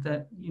 I think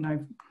that, you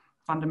know,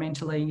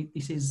 fundamentally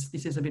this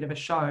is a bit of a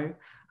show,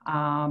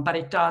 but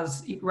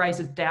it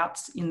raises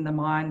doubts in the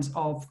minds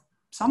of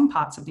some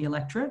parts of the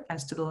electorate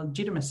as to the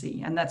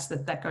legitimacy, and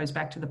that goes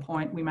back to the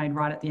point we made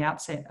right at the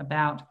outset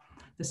about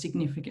the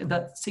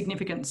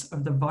significance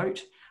of the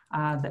vote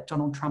that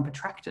Donald Trump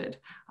attracted.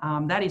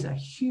 That is a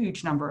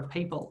huge number of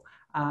people.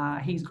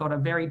 He's got a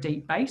very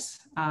deep base,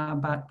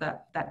 but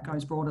that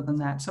goes broader than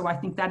that. So I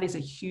think that is a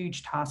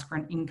huge task for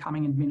an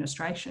incoming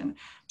administration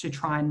to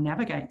try and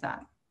navigate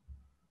that.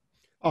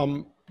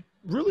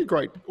 Really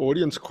great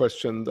audience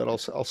question that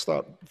I'll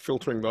start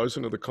filtering those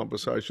into the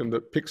conversation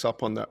that picks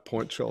up on that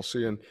point,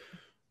 Chelsey. And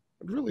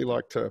I'd really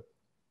like to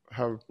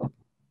have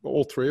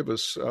all three of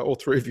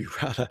you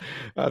rather,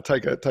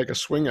 take a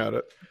swing at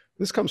it.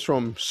 This comes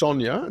from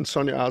Sonia, and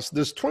Sonia asks,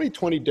 does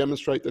 2020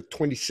 demonstrate that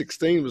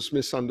 2016 was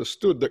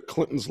misunderstood, that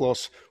Clinton's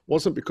loss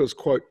wasn't because,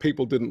 quote,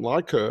 people didn't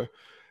like her,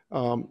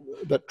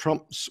 that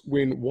Trump's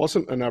win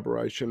wasn't an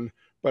aberration,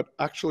 but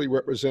actually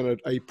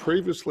represented a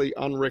previously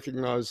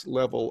unrecognized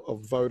level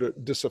of voter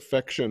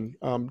disaffection?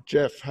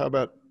 Jeff, how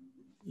about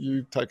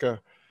you take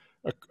a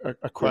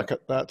crack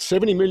at that?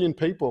 70 million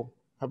people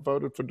have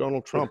voted for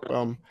Donald Trump.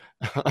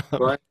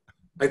 Well,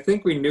 I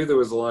think we knew there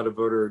was a lot of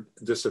voter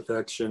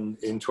disaffection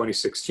in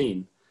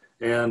 2016,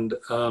 and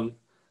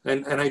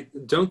I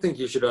don't think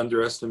you should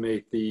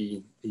underestimate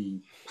the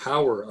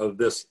power of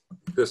this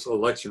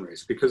election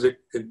race, because it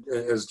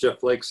as Jeff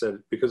Bleich said,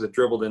 because it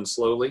dribbled in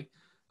slowly,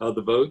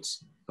 the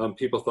votes.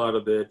 People thought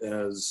of it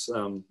as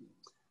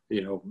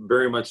you know,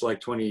 very much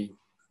like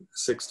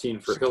 2016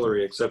 for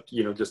Hillary, except,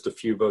 you know, just a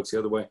few votes the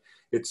other way.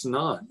 It's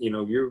not. You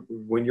know,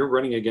 when you're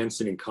running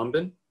against an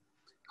incumbent.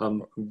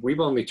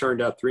 We've only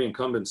turned out 3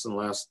 incumbents in the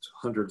last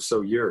 100 or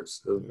so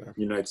years of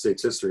United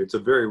States history. It's a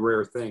very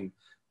rare thing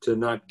to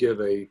not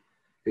give a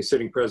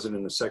sitting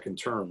president a second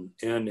term.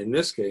 And in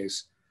this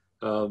case,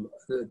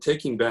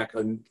 taking back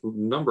a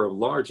number of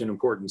large and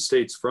important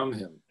states from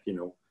him, you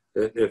know,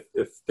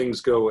 if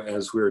things go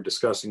as we were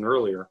discussing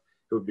earlier,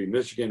 it would be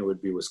Michigan, it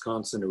would be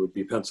Wisconsin, it would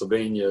be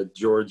Pennsylvania,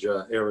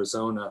 Georgia,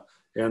 Arizona,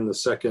 and the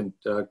second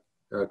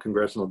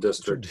congressional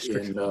district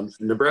in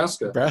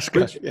Nebraska.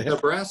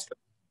 Nebraska.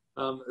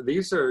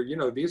 These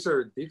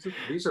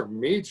are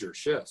major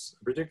shifts.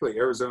 Particularly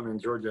Arizona and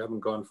Georgia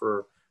haven't gone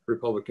for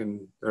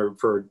Republican or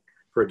for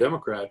a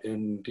Democrat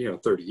in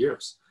 30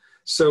 years.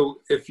 So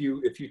if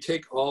you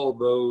take all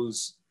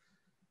those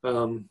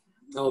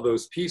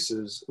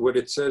pieces, what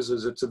it says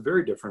is it's a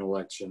very different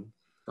election.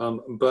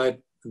 But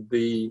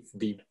the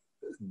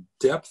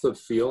depth of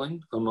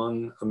feeling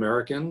among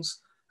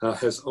Americans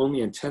has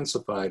only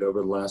intensified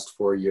over the last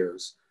 4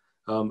 years.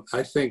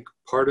 I think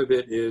part of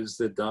it is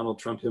that Donald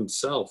Trump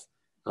himself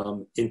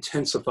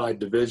intensified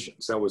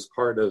divisions. That was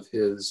part of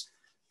his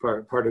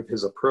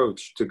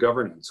approach to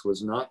governance,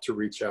 was not to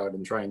reach out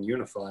and try and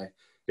unify.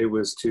 It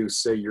was to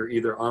say, you're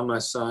either on my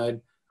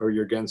side or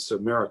you're against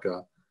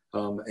America,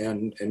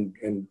 and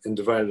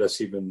divided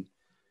us even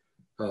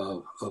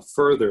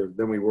further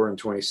than we were in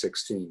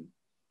 2016.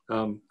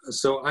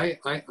 So I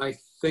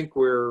think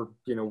we're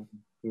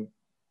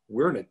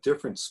in a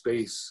different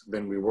space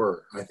than we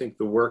were. I think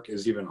the work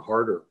is even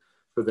harder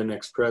for the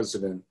next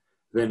president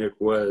than it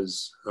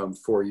was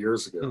 4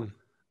 years ago.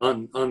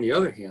 On the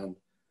other hand,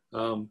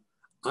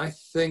 I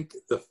think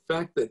the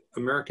fact that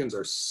Americans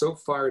are so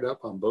fired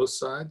up on both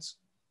sides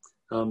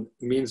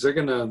means they're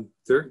gonna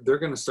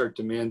start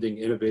demanding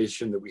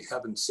innovation that we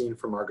haven't seen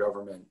from our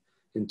government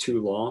in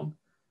too long.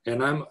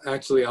 And I'm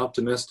actually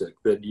optimistic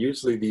that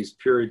usually these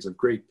periods of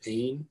great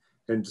pain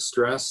and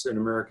distress in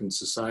American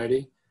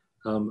society,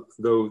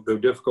 though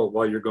difficult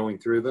while you're going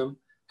through them,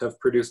 have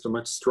produced a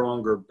much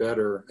stronger,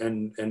 better,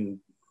 and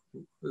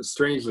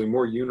strangely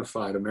more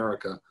unified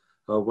America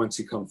once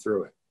you come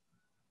through it.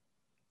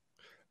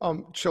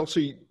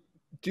 Chelsey,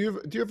 do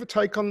you have a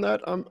take on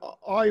that?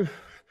 I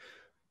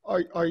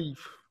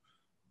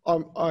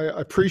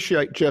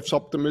appreciate Jeff's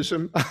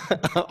optimism.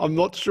 I'm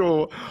not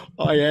sure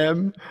I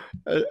am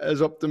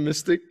as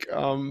optimistic.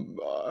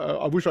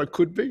 I wish I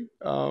could be,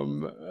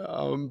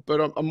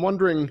 but I'm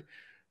wondering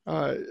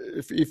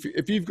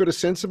if you've got a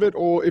sense of it,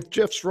 or if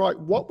Jeff's right,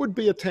 what would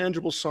be a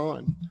tangible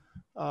sign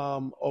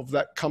of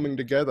that coming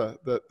together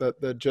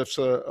that Jeff's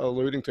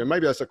alluding to?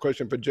 Maybe that's a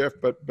question for Jeff,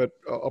 but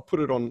I'll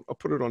put it on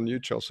you,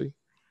 Chelsey.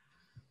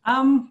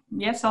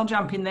 Yes, I'll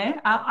jump in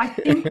there. I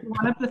think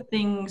one of the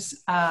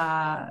things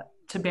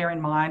to bear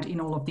in mind in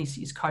all of this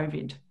is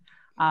COVID.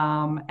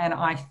 And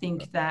I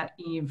think that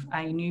if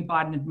a new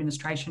Biden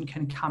administration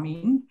can come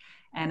in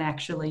and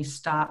actually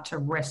start to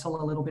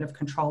wrestle a little bit of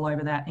control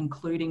over that,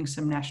 including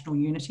some national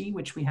unity,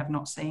 which we have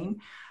not seen,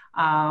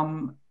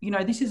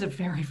 this is a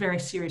very, very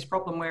serious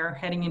problem. We're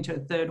heading into a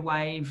third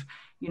wave.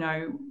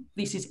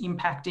 This is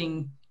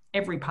impacting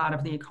every part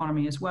of the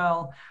economy as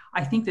well.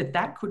 I think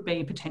that could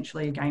be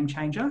potentially a game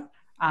changer.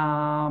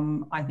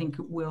 I think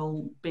it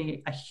will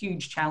be a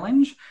huge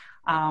challenge.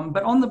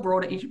 But on the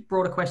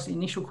broader question,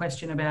 initial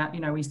question about,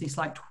 is this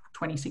like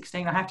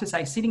 2016? I have to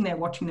say, sitting there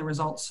watching the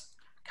results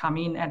come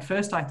in, at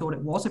first I thought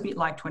it was a bit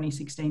like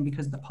 2016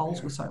 because the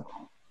polls were so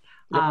long.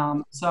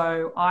 Yep.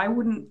 So I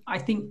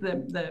think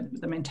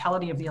the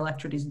mentality of the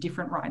electorate is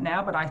different right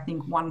now, but I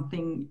think one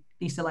thing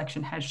this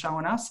election has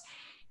shown us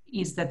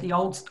is that the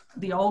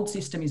old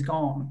system is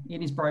gone.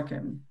 It is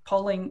broken.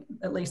 Polling,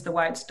 at least the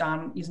way it's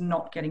done, is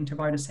not getting to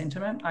voter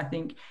sentiment. I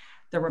think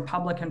the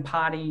Republican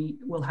Party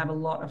will have a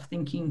lot of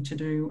thinking to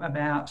do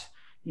about,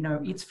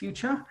 its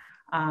future.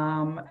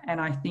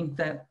 And I think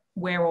that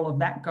where all of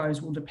that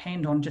goes will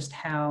depend on just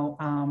how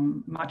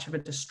much of a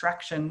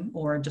distraction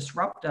or a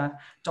disruptor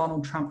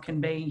Donald Trump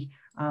can be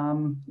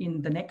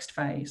in the next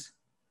phase.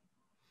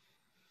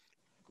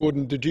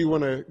 Gordon, did you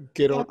want to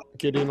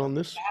get in on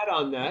this? Add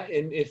on that,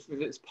 and if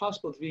it's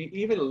possible to be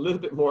even a little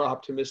bit more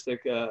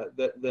optimistic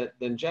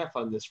than Jeff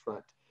on this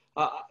front.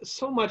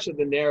 So much of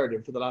the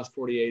narrative for the last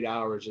 48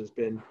 hours has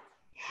been,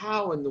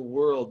 how in the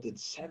world did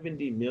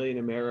 70 million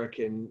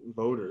American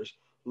voters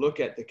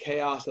look at the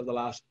chaos of the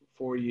last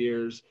 4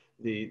 years,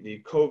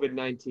 the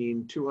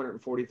COVID-19,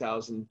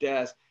 240,000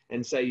 deaths,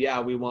 and say, yeah,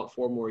 we want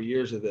 4 more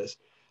years of this.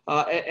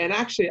 And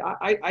actually,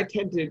 I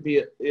tend to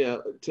be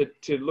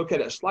to look at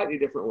it a slightly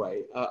different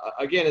way.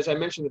 Again, as I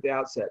mentioned at the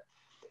outset,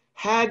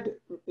 had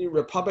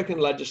Republican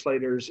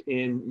legislators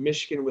in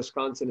Michigan,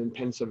 Wisconsin, and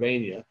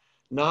Pennsylvania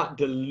not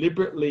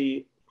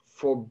deliberately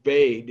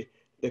forbade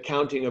the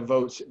counting of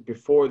votes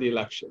before the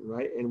election,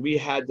 right? And we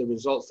had the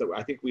results that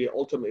I think we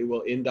ultimately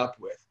will end up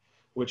with,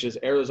 which is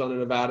Arizona,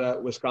 Nevada,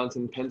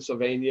 Wisconsin,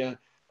 Pennsylvania,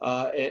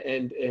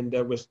 and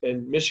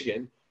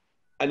Michigan,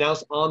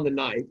 announced on the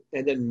night,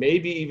 and then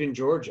maybe even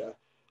Georgia.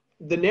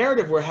 The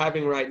narrative we're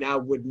having right now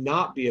would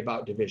not be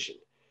about division.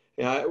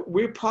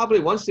 We probably,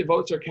 once the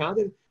votes are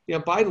counted,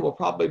 Biden will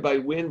probably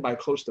win by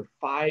close to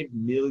 5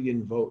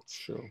 million votes.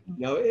 Sure.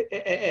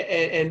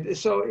 And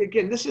so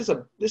again,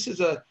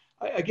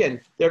 again,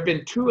 there have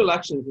been 2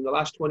 elections in the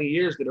last 20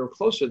 years that are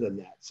closer than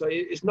that. So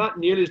it's not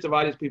nearly as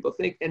divided as people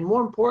think. And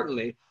more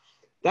importantly,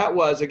 that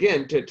was,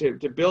 again,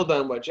 to build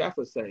on what Jeff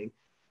was saying,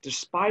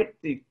 despite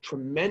the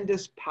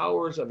tremendous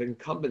powers of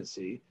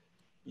incumbency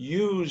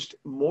used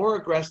more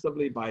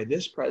aggressively by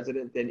this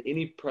president than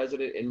any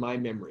president in my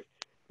memory.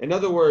 In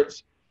other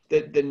words,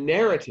 the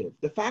narrative,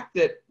 the fact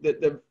that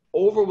the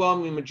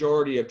overwhelming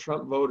majority of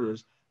Trump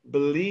voters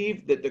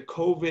believed that the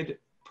COVID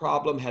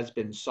problem has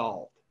been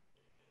solved,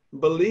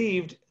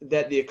 believed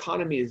that the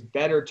economy is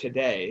better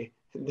today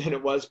than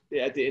it was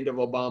at the end of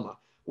Obama,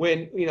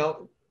 when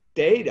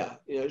data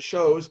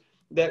shows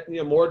that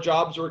more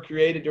jobs were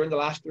created during the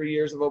last 3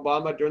 years of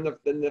Obama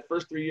than the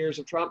first 3 years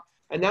of Trump,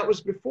 and that was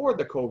before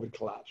the COVID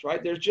collapse,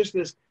 right? There's just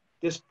this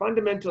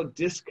fundamental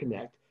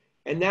disconnect,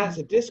 and that's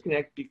a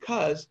disconnect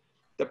because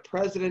the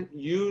president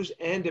used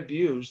and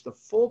abused the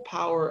full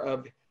power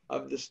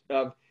of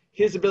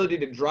his ability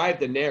to drive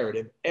the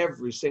narrative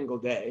every single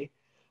day,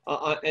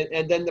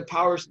 and then the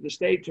powers of the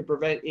state to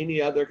prevent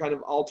any other kind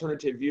of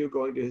alternative view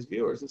going to his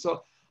viewers. And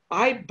so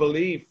I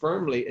believe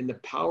firmly in the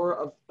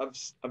power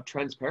of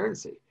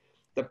transparency,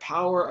 the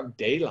power of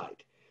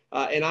daylight.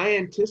 And I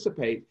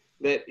anticipate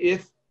that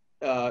if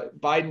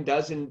Biden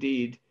does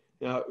indeed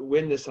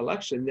win this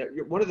election, that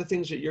one of the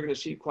things that you're going to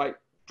see quite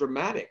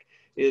dramatic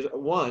is,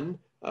 one,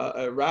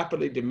 a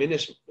rapidly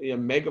diminished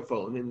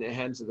megaphone in the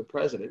hands of the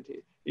president.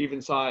 You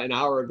even saw an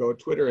hour ago,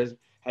 Twitter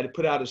had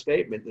put out a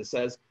statement that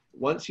says,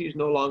 once he's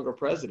no longer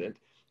president,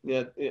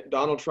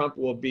 Donald Trump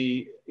will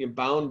be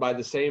bound by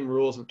the same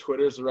rules of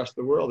Twitter as the rest of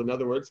the world. In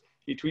other words,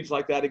 he tweets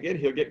like that again,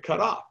 he'll get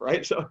cut off,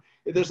 right? So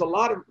there's a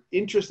lot of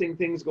interesting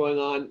things going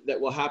on that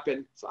will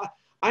happen. So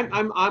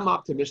I'm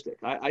optimistic.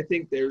 I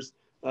think there's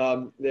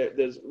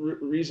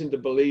reason to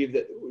believe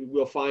that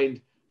we'll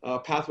find a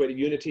pathway to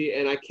unity.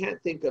 And I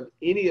can't think of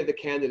any of the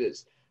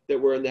candidates that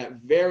were in that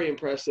very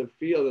impressive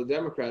field of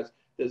Democrats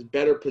that's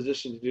better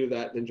positioned to do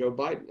that than Joe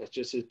Biden. That's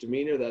just his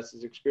demeanor, that's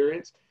his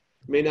experience.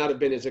 May not have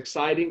been as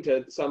exciting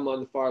to some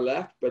on the far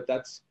left, but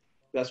that's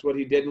what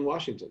he did in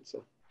Washington.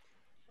 So,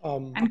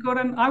 and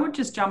Gordon, I would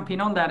just jump in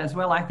on that as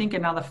well. I think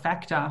another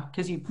factor,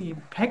 because you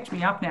picked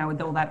me up now with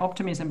all that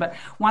optimism, but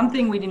one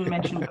thing we didn't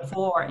mention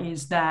before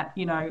is that,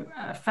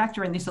 a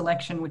factor in this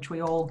election, which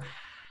we all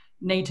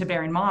need to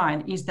bear in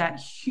mind, is that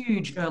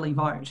huge early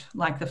vote.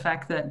 Like the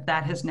fact that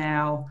has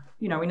now,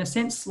 in a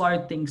sense,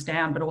 slowed things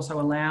down, but also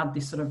allowed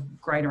this sort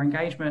of greater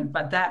engagement.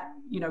 But that,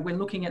 we're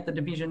looking at the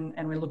division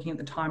and we're looking at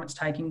the time it's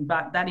taking,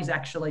 but that is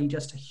actually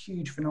just a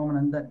huge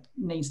phenomenon that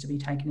needs to be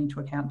taken into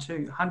account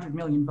too. 100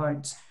 million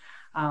votes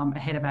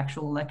ahead of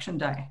actual election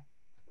day.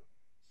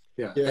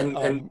 Yeah,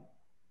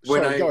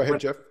 go ahead,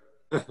 Jeff.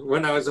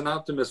 When I was an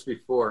optimist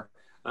before,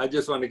 I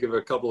just want to give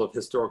a couple of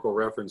historical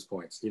reference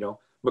points.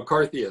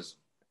 McCarthyism,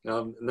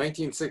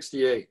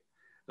 1968,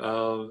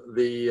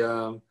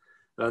 the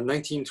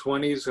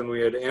 1920s, when we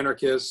had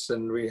anarchists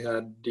and we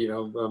had,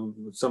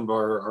 some of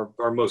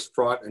our most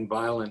fraught and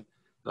violent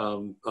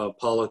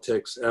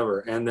politics ever.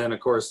 And then, of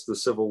course, the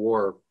Civil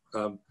War.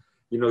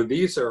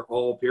 These are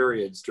all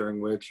periods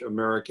during which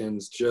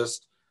Americans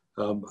just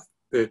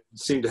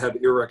seem to have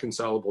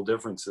irreconcilable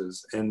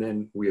differences, and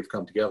then we have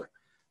come together.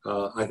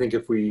 I think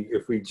if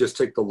we just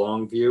take the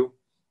long view,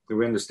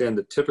 we understand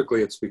that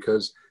typically it's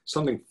because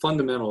something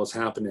fundamental is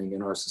happening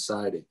in our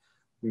society.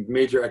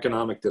 Major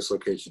economic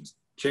dislocations,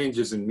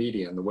 changes in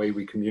media and the way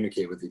we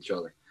communicate with each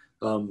other,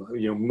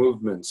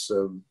 movements,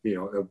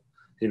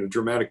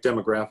 dramatic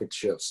demographic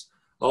shifts,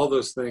 all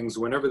those things,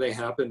 whenever they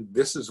happen,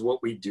 this is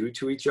what we do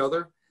to each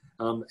other.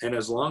 And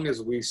as long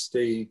as we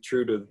stay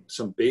true to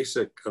some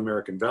basic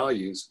American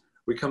values,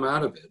 we come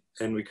out of it,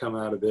 and we come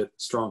out of it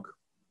stronger.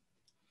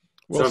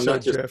 Well, so I'm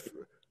not just Jeff.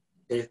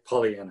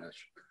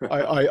 Pollyannish.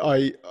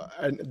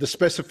 And the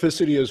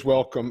specificity is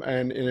welcome,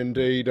 and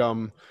indeed,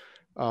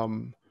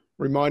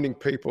 reminding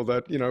people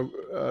that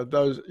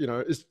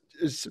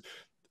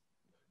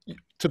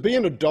to be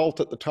an adult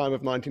at the time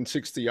of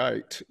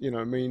 1968,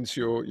 means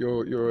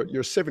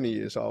you're 70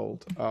 years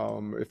old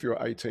if you're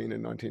 18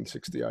 in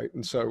 1968,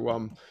 and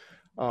so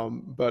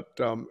but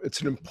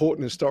it's an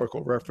important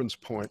historical reference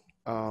point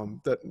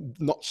that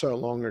not so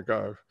long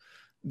ago,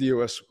 the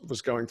US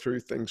was going through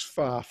things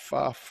far,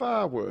 far,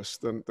 far worse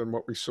than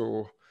what we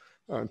saw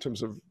in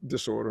terms of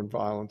disorder and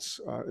violence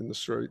in the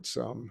streets.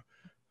 And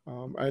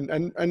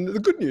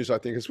the good news, I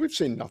think, is we've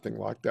seen nothing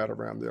like that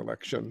around the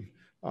election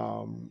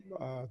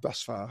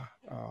thus far,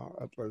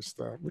 at least,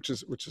 which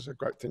is a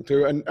great thing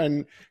too.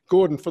 And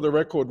Gordon, for the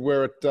record,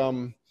 we're at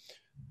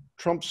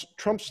Trump's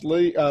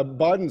lead,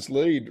 Biden's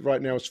lead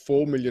right now is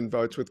 4 million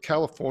votes, with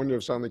California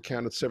has only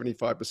counted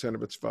 75%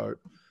 of its vote.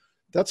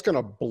 That's going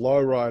to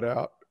blow right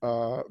out.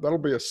 That'll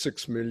be a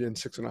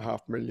 6.5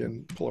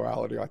 million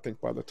plurality, I think,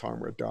 by the time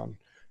we're done.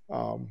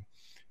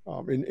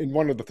 In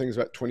one of the things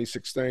about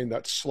 2016,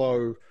 that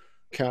slow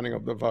counting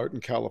of the vote in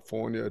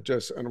California it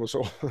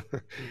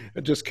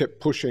just kept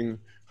pushing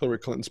Hillary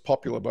Clinton's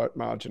popular vote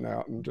margin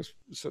out, and just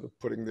sort of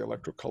putting the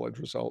Electoral College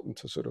result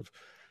into sort of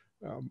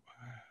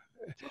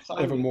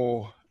ever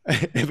more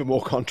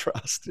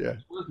contrast. Yeah.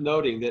 Worth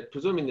noting that,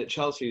 presuming that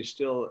Chelsey is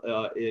still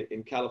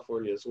in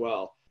California as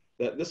well,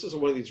 that this is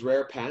one of these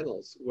rare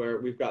panels where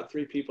we've got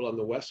 3 people on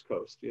the West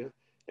Coast,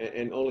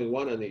 and only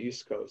 1 on the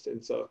East Coast.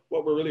 And so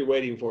what we're really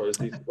waiting for is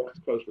these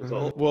West Coast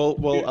results. Well,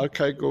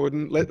 okay,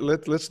 Gordon,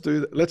 let's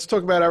do that. Let's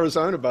talk about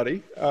Arizona,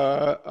 buddy.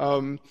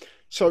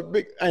 So,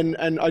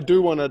 and I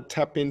do want to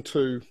tap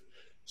into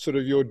sort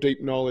of your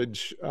deep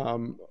knowledge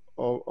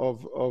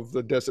of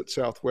the desert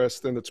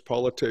Southwest and its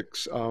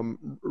politics.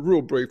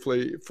 Real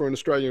briefly, for an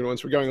Australian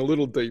audience, we're going a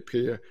little deep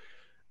here.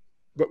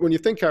 But when you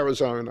think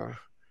Arizona,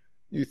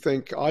 I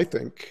think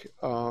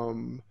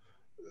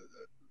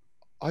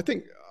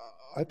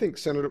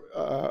Senator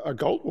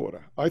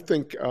Goldwater. I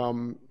think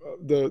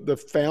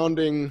the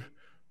founding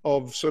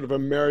of sort of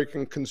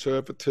American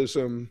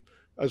conservatism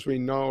as we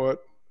know it,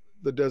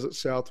 the desert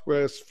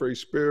Southwest,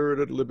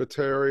 free-spirited,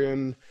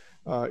 libertarian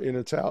in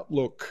its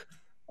outlook,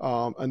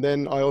 And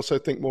then I also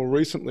think more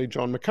recently,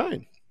 John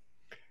McCain.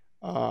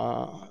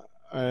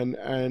 And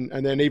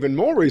then even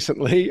more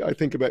recently, I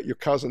think about your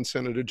cousin,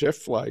 Senator Jeff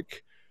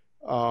Flake,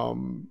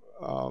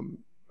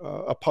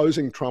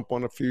 opposing Trump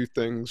on a few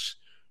things,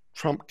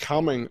 Trump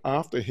coming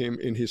after him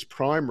in his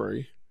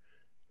primary,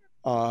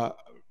 kind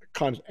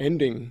of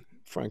ending,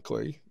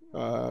 frankly,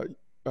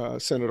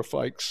 Senator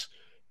Flake's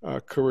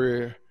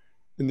career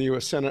in the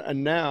US Senate.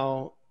 And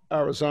now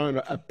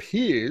Arizona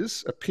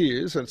appears,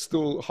 and it's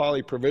still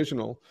highly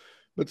provisional,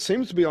 but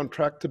seems to be on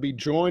track to be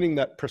joining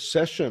that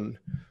procession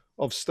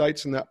of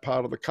states in that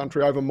part of the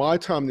country. Over my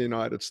time in the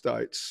United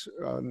States,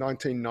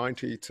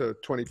 1990 to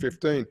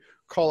 2015,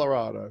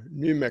 Colorado,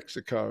 New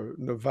Mexico,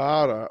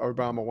 Nevada,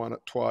 Obama won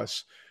it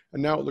twice.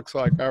 And now it looks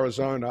like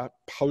Arizona,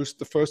 post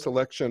the first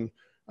election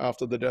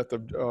after the death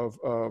of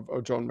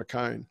John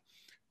McCain,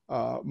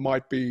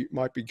 might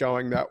be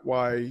going that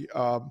way.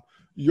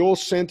 Your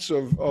sense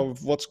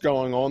of what's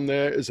going on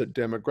there, is it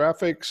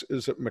demographics?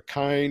 Is it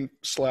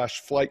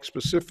McCain/Flake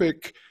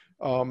specific?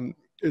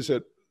 Is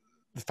it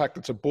the fact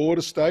it's a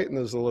border state and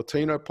there's a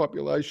Latino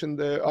population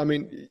there? I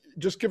mean,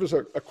 just give us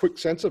a quick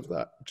sense of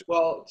that.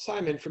 Well,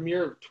 Simon, from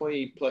your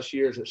 20 plus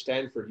years at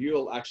Stanford,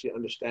 you'll actually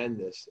understand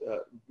this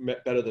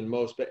better than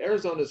most, but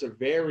Arizona is a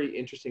very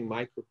interesting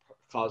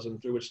microcosm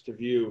through which to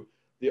view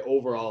the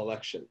overall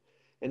election.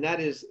 And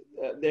that is,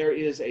 there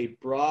is a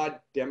broad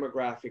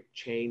demographic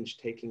change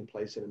taking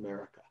place in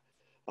America.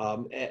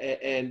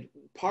 And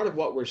part of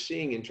what we're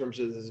seeing in terms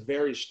of this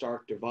very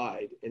stark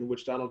divide, in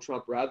which Donald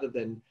Trump, rather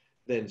than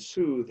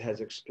soothe,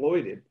 has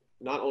exploited,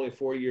 not only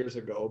 4 years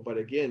ago, but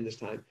again this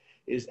time,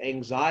 is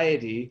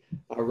anxiety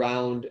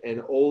around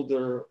an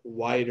older,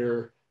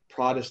 whiter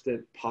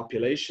Protestant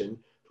population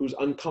who's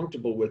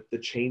uncomfortable with the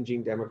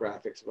changing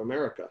demographics of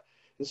America.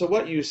 And so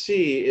what you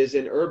see is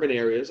in urban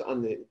areas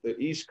on the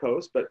East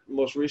Coast, but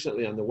most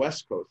recently on the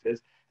West Coast,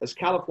 as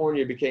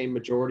California became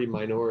majority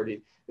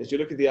minority, as you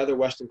look at the other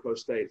Western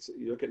Coast states,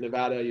 you look at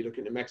Nevada, you look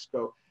at New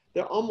Mexico,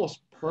 they're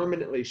almost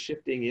permanently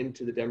shifting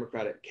into the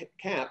Democratic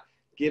camp,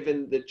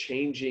 given the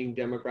changing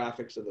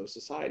demographics of those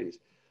societies.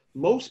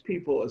 Most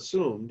people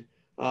assumed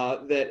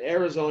that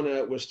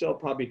Arizona was still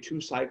probably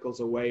 2 cycles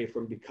away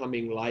from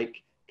becoming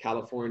like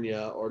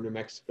California or New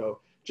Mexico,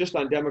 just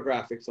on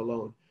demographics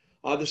alone.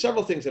 There's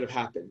several things that have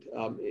happened.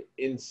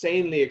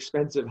 Insanely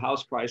expensive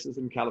house prices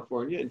in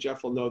California, and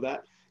Jeff will know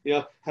that,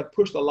 have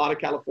pushed a lot of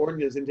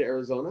Californians into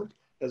Arizona,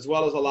 as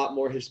well as a lot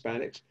more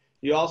Hispanics.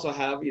 You also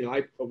have,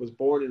 I was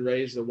born and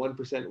raised a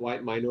 1%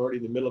 white minority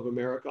in the middle of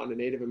America on a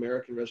Native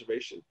American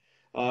reservation.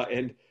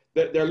 And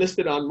they're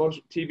listed on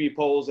most TV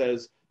polls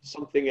as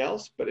something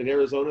else, but in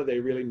Arizona, they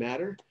really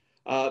matter.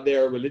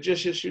 There are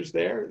religious issues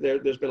there.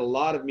 There's been a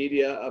lot of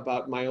media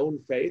about my own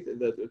faith,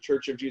 the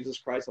Church of Jesus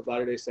Christ of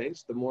Latter-day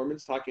Saints, the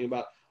Mormons, talking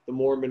about the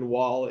Mormon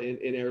wall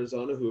in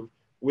Arizona, who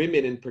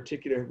women in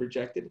particular have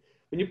rejected.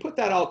 When you put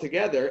that all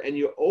together and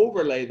you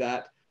overlay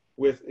that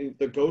with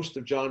the ghost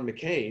of John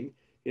McCain,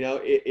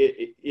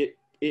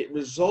 it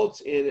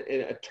results in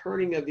a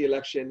turning of the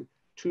election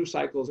 2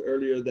 cycles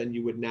earlier than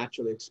you would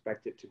naturally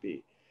expect it to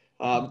be.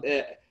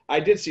 I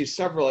did see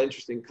several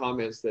interesting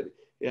comments that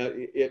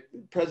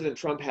President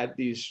Trump had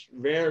these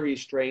very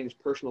strange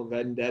personal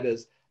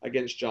vendettas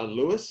against John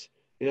Lewis,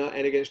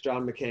 and against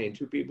John McCain,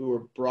 2 people who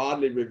were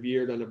broadly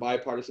revered on a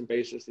bipartisan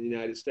basis in the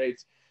United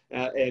States.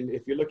 And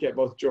if you look at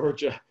both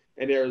Georgia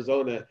and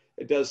Arizona,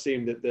 it does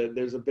seem that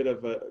there's a bit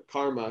of a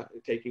karma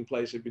taking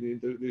place between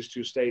these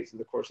 2 states in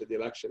the course of the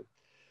election.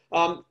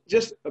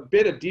 Just a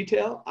bit of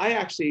detail. I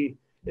actually,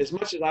 as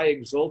much as I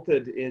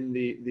exulted in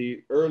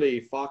the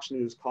early Fox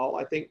News call,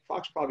 I think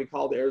Fox probably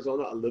called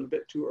Arizona a little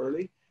bit too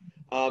early.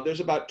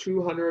 There's about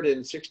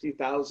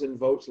 260,000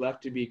 votes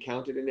left to be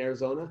counted in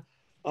Arizona.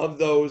 Of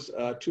those,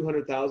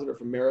 200,000 are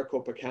from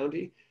Maricopa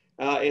County.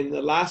 In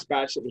the last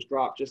batch that was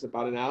dropped just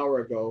about an hour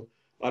ago,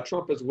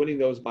 Trump is winning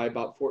those by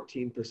about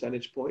 14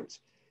 percentage points.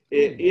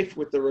 If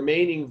with the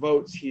remaining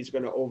votes, he's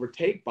going to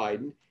overtake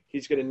Biden,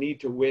 he's going to need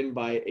to win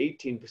by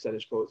 18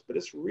 percentage points, but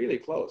it's really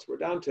close. We're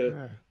down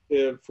to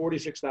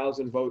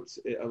 46,000 votes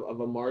of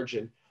a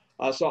margin.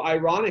 So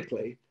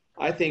ironically,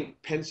 I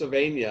think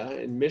Pennsylvania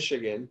and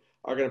Michigan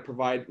are going to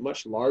provide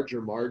much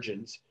larger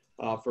margins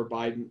for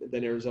Biden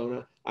than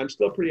Arizona. I'm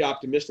still pretty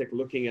optimistic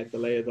looking at the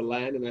lay of the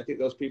land, and I think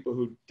those people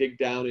who dig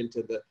down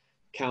into the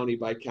county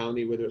by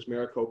county, whether it's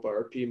Maricopa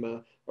or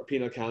Pima or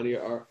Pinal County,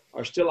 are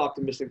still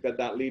optimistic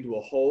that lead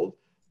will hold.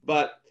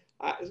 But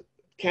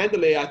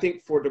candidly, I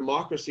think for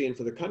democracy and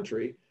for the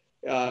country,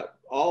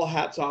 all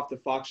hats off to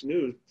Fox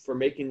News for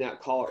making that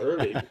call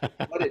early.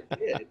 What it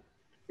did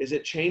is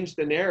it changed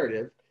the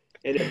narrative,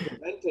 and it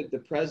prevented the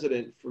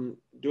president from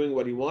doing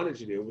what he wanted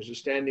to do, which is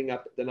standing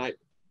up the night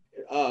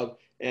of,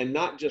 and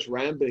not just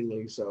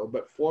ramblingly so,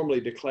 but formally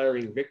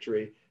declaring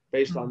victory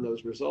based on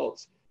those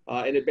results.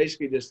 And it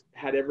basically just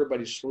had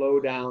everybody slow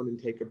down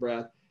and take a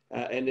breath.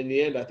 And in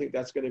the end, I think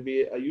that's going to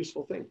be a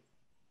useful thing.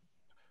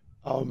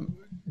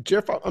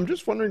 Jeff, I'm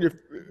just wondering if,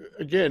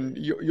 again,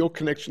 your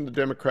connection to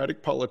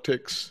democratic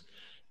politics,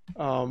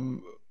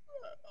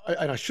 I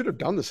and I should have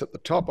done this at the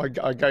top.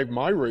 I gave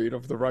my read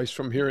of the race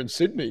from here in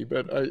Sydney,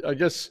 but I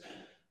guess,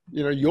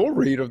 your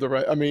read of the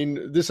race. I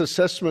mean, this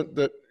assessment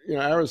that,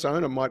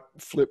 Arizona might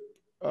flip,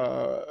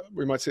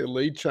 we might see a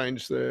lead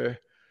change there.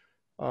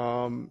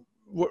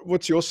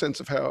 What's your sense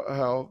of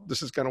how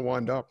this is going to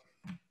wind up?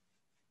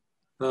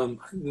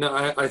 No,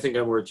 I think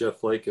I'm where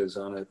Jeff Bleich is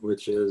on it,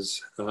 which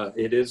is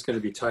it is going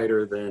to be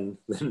tighter than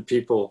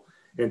people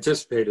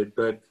anticipated.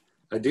 But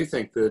I do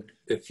think that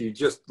if you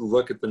just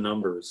look at the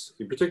numbers,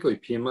 particularly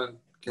Pima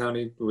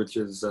County, which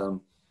is a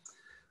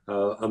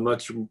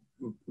much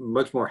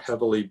more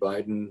heavily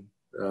Biden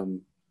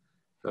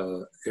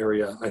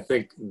area, I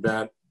think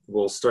that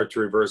will start to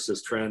reverse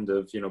this trend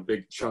of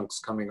big chunks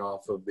coming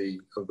off of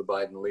the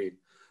Biden lead.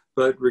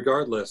 But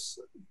regardless,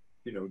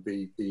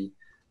 the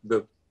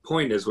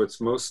point is,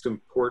 what's most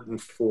important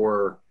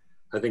for,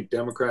 I think,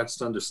 Democrats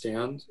to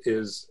understand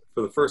is,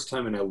 for the first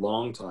time in a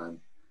long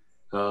time,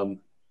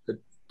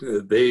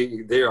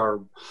 they are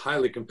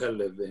highly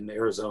competitive in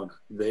Arizona.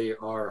 They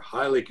are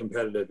highly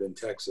competitive in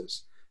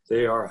Texas.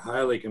 They are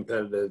highly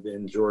competitive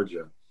in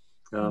Georgia.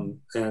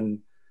 And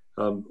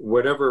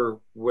whatever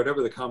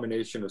the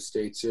combination of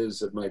states is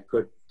that might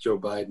put Joe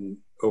Biden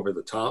over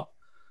the top,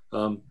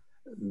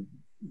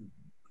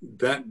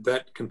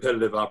 that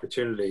competitive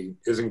opportunity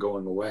isn't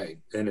going away.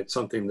 And it's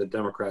something that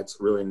Democrats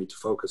really need to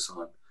focus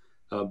on,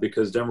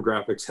 because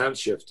demographics have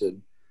shifted,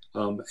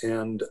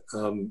 and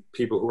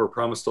people who were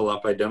promised a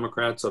lot by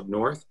Democrats up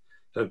north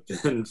have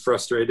been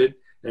frustrated,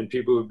 and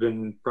people who've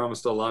been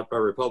promised a lot by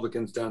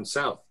Republicans down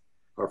south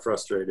are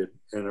frustrated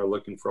and are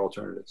looking for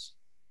alternatives.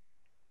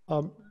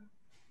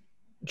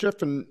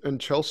 Jeff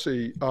and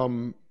Chelsey,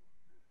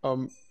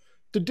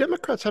 do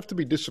Democrats have to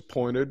be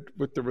disappointed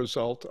with the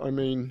result? I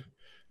mean,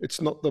 it's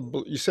not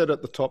you said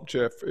at the top,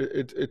 Jeff,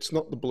 it's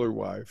not the blue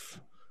wave.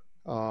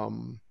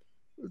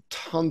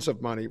 Tons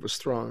of money was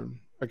thrown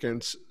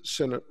against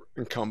Senate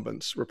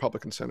incumbents,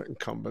 Republican Senate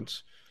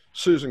incumbents.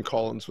 Susan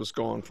Collins was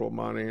gone for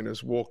money and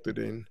has walked it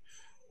in.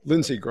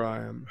 Lindsey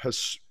Graham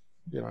has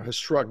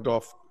shrugged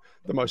off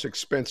the most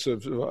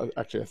expensive,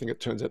 actually I think it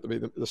turns out to be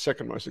the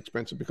second most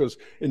expensive, because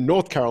in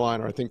North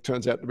Carolina, I think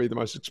turns out to be the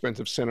most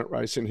expensive Senate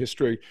race in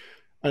history.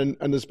 And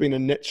there's been a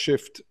net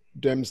shift.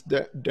 Dems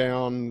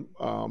down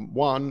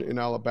one in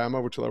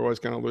Alabama, which they're always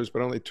going to lose,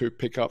 but only 2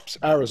 pickups.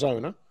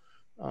 Arizona,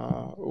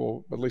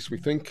 or at least we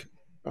think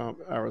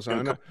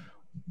Arizona,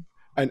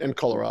 and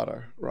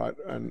Colorado, right?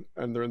 And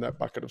they're in that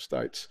bucket of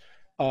states.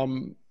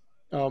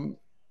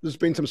 There's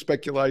been some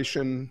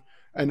speculation,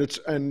 and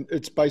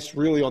it's based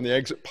really on the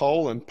exit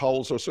poll, and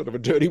polls are sort of a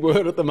dirty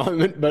word at the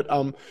moment.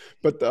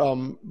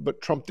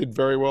 But Trump did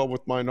very well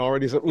with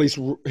minorities, at least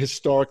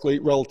historically,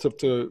 relative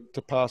to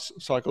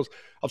past cycles.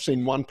 I've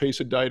seen one piece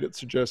of data that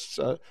suggests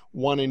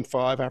 1 in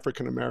 5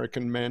 African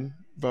American men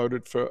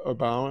voted for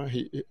Obama.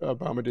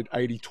 Obama did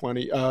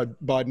 80-20.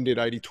 Biden did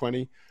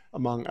 80-20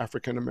 among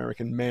African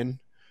American men.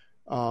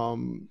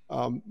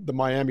 The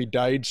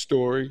Miami-Dade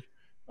story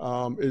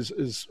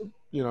is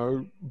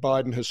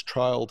Biden has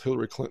trailed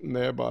Hillary Clinton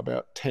there by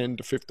about 10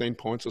 to 15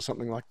 points or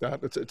something like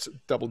that. It's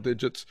double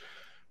digits.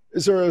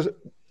 Is there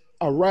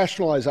a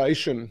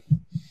rationalization,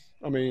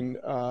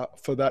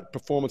 for that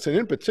performance? And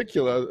in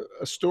particular,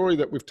 a story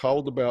that we've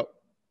told about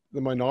the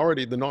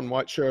minority, the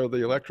non-white share of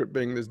the electorate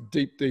being this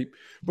deep,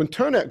 when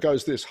turnout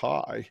goes this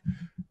high,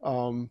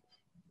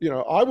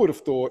 I would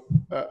have thought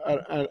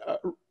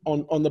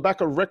on the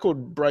back of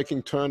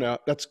record-breaking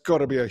turnout, that's got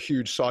to be a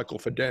huge cycle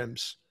for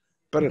Dems,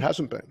 but it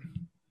hasn't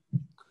been.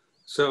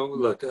 So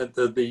look,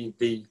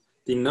 the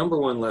number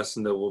one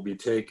lesson that will be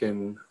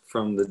taken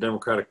from the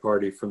Democratic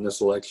Party from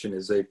this election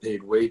is they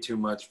paid way too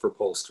much for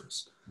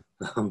pollsters.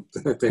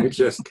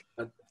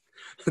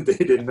 They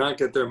did not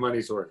get their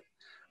money's worth.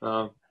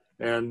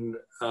 And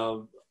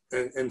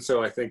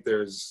so I think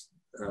there's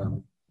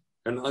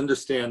an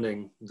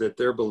understanding that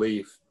their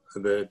belief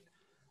that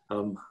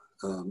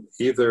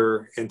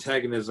either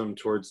antagonism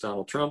towards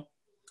Donald Trump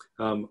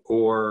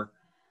or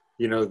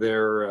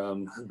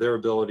their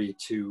ability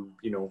to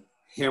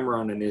hammer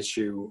on an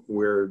issue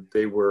where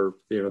they were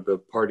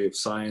the party of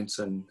science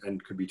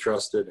and could be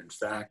trusted, and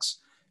facts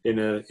in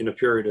a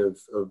period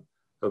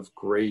of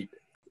great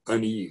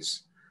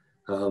unease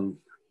and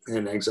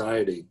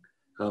anxiety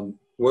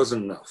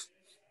wasn't enough,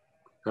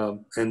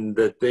 and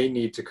that they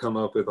need to come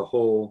up with a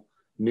whole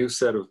new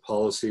set of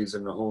policies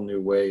and a whole new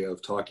way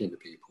of talking to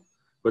people.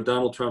 What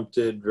Donald Trump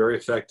did very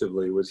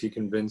effectively was he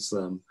convinced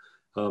them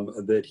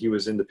that he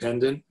was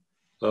independent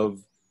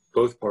of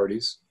both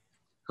parties,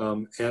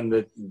 and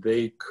that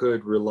they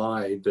could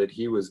rely that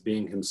he was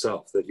being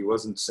himself, that he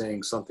wasn't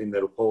saying something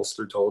that a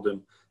pollster told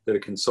him, that a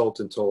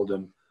consultant told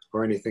him,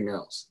 or anything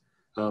else.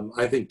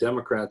 I think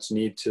Democrats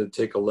need to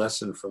take a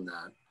lesson from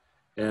that.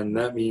 And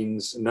that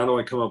means not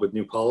only come up with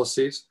new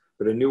policies,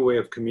 but a new way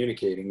of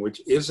communicating,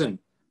 which isn't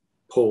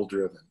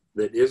poll-driven,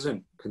 that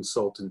isn't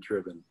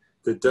consultant-driven,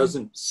 that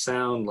doesn't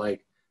sound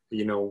like,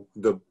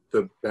 the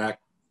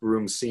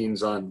backroom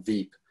scenes on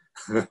Veep,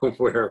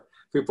 where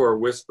people are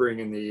whispering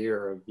in the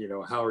ear of,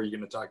 how are you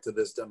going to talk to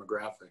this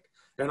demographic?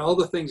 And all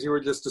the things you were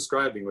just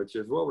describing, which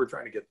is, well, we're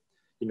trying to get,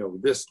 you know,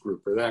 this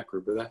group or that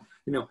group or that.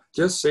 You know,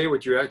 just say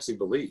what you actually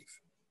believe,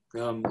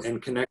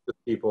 and connect with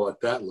people at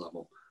that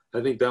level.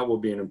 I think that will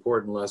be an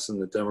important lesson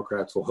that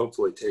Democrats will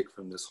hopefully take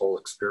from this whole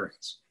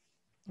experience.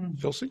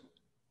 Chelsey?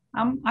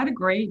 I'd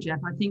agree, Jeff.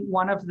 I think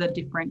one of the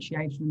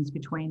differentiations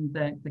between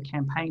the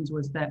campaigns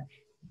was that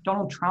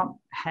Donald Trump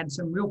had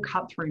some real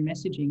cut-through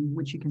messaging,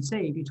 which you can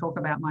see if you talk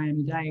about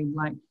Miami-Dade,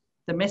 like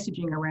the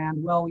messaging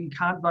around, well, you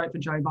can't vote for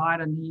Joe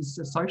Biden, he's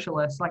a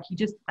socialist. Like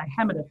they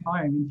hammered it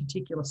home in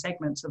particular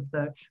segments of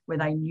where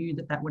they knew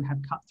that would have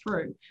cut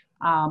through.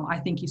 I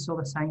think you saw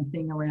the same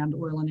thing around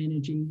oil and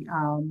energy,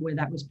 where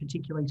that was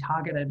particularly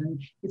targeted.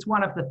 And it's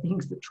one of the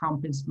things that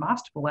Trump is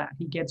masterful at.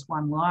 He gets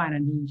one line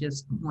and he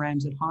just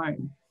rams it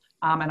home.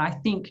 And I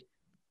think,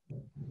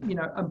 you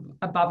know,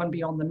 above and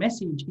beyond the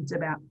message, it's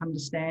about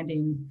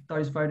understanding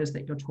those voters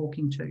that you're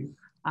talking to.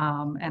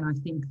 And I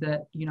think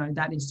that, you know,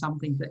 that is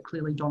something that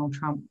clearly Donald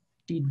Trump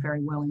did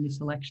very well in this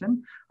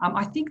election.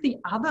 I think the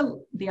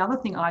other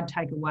thing I'd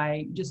take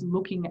away, just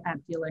looking at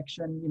the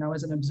election, you know,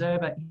 as an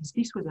observer, is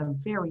this was a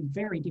very,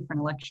 very different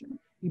election.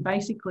 You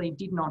basically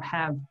did not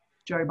have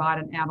Joe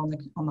Biden out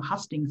on the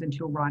hustings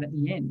until right at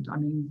the end. I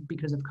mean,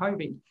 because of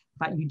COVID,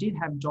 but you did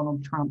have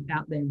Donald Trump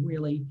out there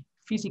really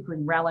physically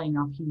rallying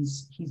up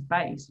his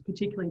base,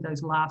 particularly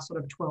those last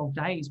sort of 12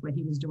 days where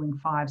he was doing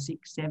 5,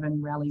 6,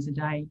 7 rallies a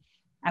day.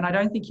 And I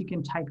don't think you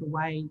can take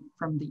away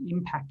from the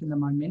impact and the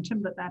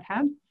momentum that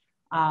had,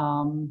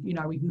 you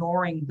know,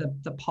 ignoring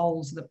the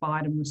polls that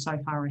Biden was so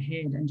far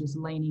ahead and just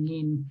leaning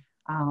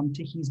in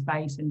to his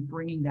base and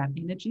bringing that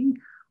energy.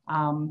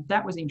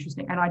 That was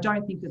interesting. And I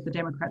don't think that the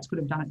Democrats could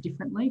have done it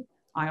differently.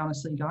 I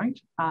honestly don't,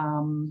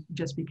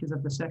 just because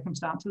of the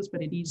circumstances,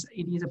 but it is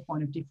a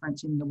point of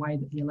difference in the way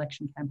that the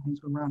election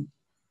campaigns were run.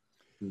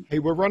 Hey,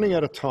 we're running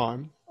out of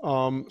time.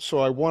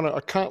 So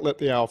I can't let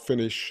the hour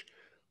finish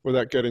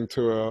without getting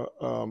to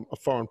a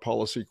foreign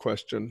policy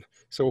question.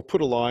 So we'll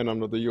put a line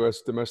under the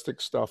US domestic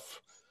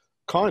stuff,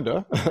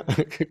 kinda,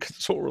 because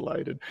it's all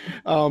related,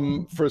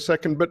 for a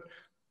second. But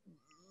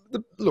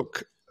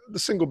look, the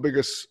single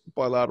biggest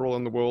bilateral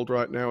in the world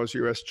right now is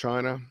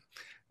US-China.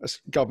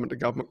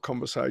 Government-to-government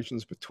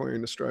conversations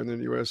between Australia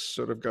and the US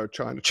sort of go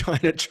China,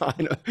 China,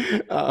 China.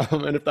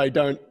 And if they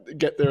don't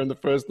get there in the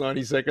first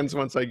 90 seconds,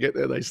 once they get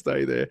there, they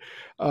stay there.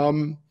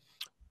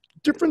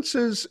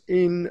 Differences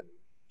in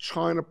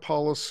China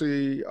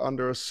policy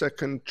under a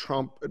second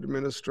Trump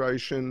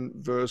administration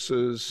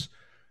versus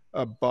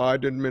a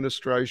Biden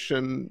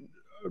administration.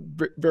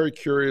 Very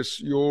curious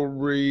your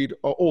read,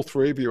 all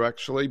three of you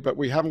actually, but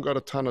we haven't got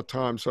a ton of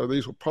time, so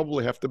these will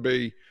probably have to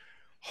be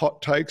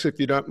hot takes if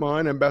you don't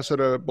mind.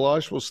 Ambassador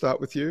Bleich, we'll start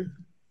with you.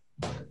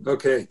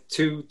 Okay,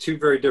 two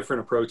very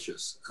different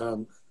approaches.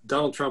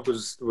 Donald Trump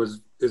is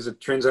a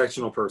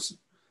transactional person.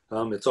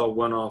 It's all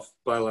one-off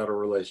bilateral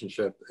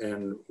relationship,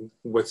 and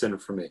what's in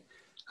it for me.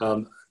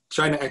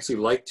 China actually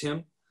liked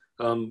him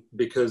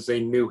because they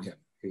knew him.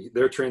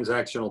 They're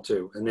transactional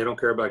too, and they don't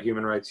care about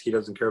human rights. He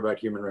doesn't care about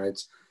human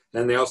rights.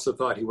 And they also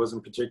thought he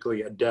wasn't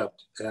particularly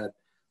adept at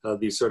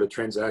these sort of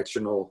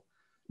transactional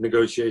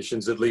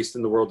negotiations, at least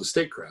in the world of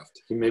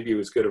statecraft. Maybe he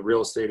was good at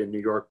real estate in New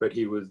York, but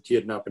he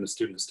had not been a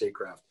student of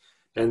statecraft.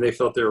 And they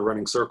felt they were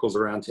running circles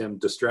around him,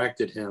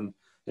 distracted him,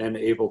 and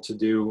able to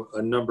do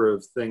a number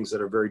of things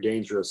that are very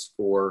dangerous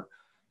for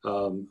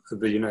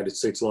the United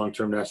States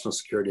long-term national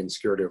security and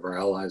security of our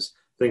allies.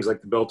 Things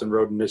like the Belt and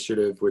Road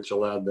Initiative, which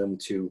allowed them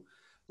to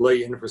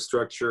lay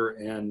infrastructure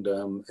and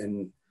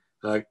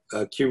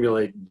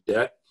accumulate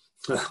debt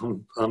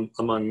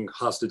among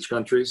hostage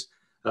countries,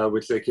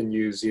 which they can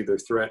use either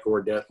threat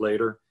or debt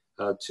later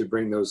to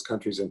bring those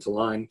countries into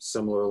line.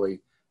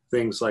 Similarly,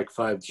 things like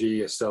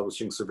 5G,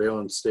 establishing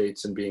surveillance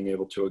states and being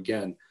able to,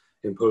 again,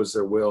 impose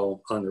their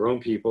will on their own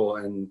people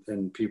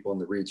and people in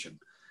the region.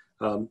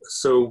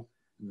 So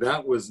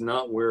that was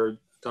not where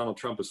Donald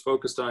Trump was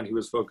focused on. He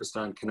was focused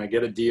on, can I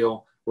get a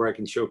deal where I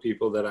can show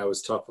people that I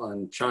was tough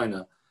on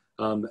China,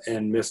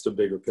 and missed a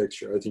bigger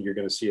picture. I think you're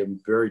going to see a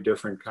very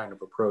different kind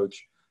of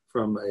approach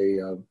from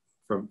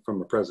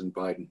a President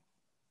Biden.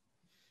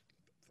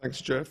 Thanks,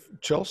 Jeff.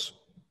 Chelsey?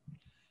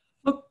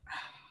 Look,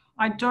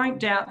 I don't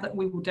doubt that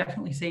we will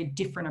definitely see a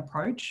different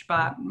approach,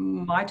 but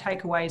my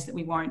takeaway is that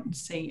we won't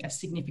see a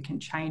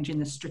significant change in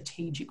the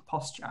strategic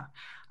posture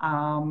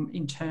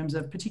in terms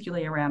of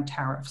particularly around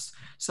tariffs.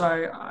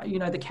 So, you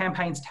know, the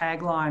campaign's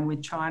tagline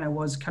with China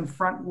was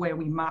confront where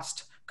we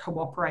must,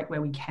 cooperate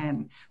where we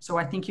can. So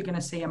I think you're going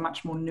to see a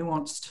much more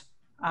nuanced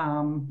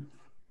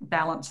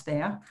balance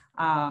there.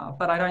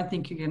 But I don't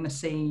think you're going to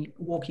see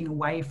walking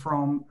away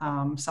from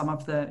some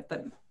of the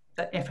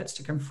efforts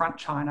to confront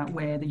China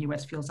where the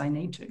US feels they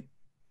need to.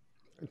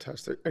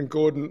 Fantastic. And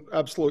Gordon,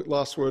 absolute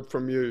last word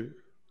from you.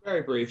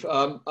 Very brief.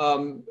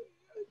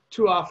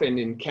 Too often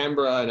in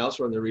Canberra and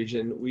elsewhere in the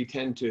region, we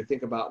tend to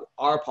think about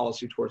our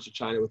policy towards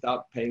China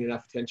without paying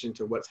enough attention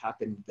to what's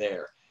happened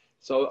there.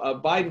 So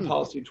Biden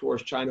policy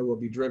towards China will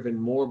be driven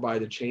more by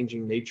the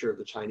changing nature of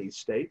the Chinese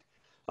state.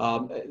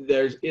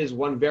 There is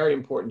one very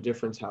important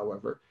difference,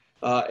 however.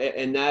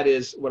 And that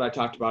is what I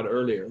talked about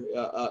earlier.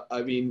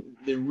 I mean,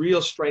 the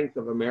real strength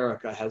of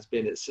America has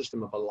been its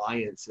system of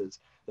alliances,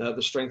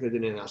 the strength of the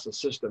international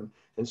system.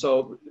 And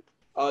so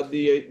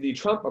the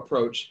Trump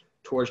approach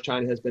towards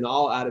China has been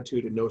all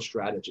attitude and no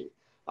strategy.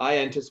 I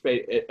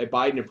anticipate a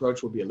Biden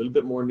approach will be a little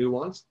bit more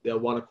nuanced. They'll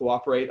want to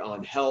cooperate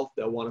on health.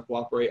 They'll want to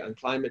cooperate on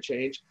climate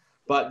change,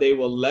 but they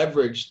will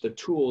leverage the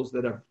tools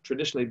that have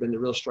traditionally been the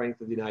real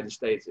strength of the United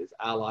States, its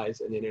allies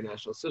and the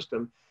international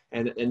system,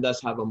 and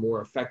thus have a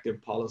more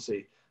effective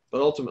policy.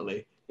 But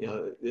ultimately, you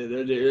know,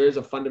 there is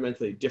a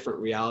fundamentally different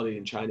reality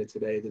in China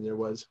today than there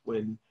was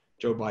when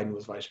Joe Biden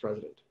was vice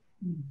president.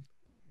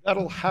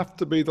 That'll have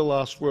to be the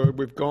last word.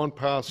 We've gone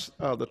past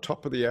the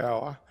top of the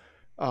hour.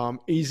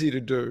 Easy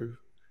to do.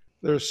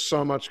 There's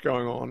so much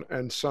going on,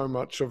 and so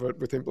much of it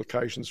with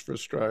implications for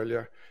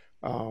Australia.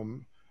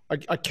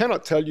 I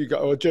cannot tell you,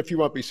 Jeff, you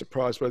won't be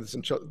surprised by this.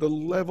 The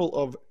level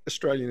of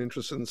Australian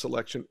interest in this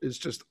election is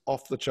just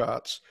off the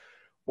charts.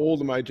 All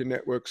the major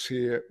networks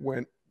here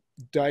went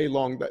day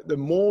long. The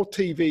more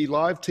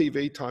live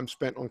TV time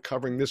spent on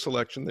covering this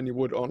election than you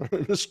would on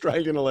an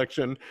Australian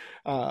election.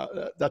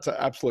 That's an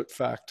absolute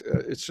fact.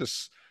 It's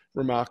just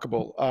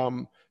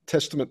remarkable.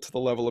 Testament to the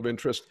level of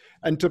interest.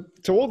 And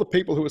to all the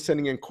people who are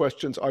sending in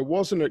questions, I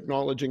wasn't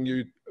acknowledging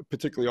you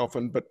particularly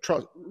often, but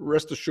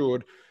rest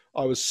assured,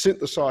 I was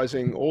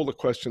synthesizing all the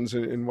questions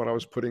in what I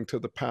was putting to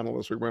the panel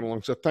as we went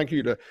along. So thank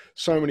you to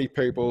so many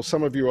people.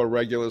 Some of you are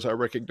regulars. I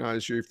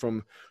recognize you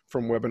from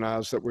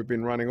webinars that we've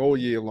been running all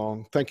year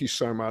long. Thank you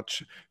so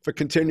much for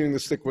continuing to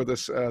stick with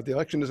us. The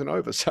election isn't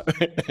over, so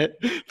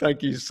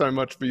thank you so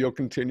much for your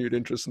continued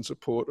interest and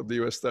support of the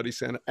US Study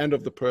Center and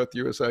of the Perth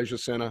US Asia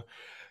Center.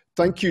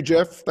 Thank you,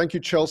 Jeff. Thank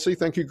you, Chelsey.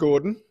 Thank you,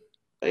 Gordon.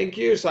 Thank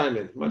you,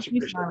 Simon. Much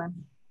appreciated.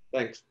 Simon.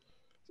 Thanks.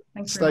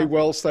 Thanks stay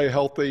well, stay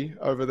healthy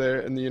over there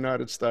in the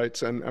United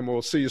States, and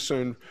we'll see you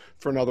soon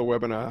for another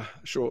webinar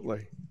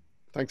shortly.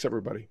 Thanks,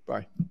 everybody.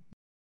 Bye.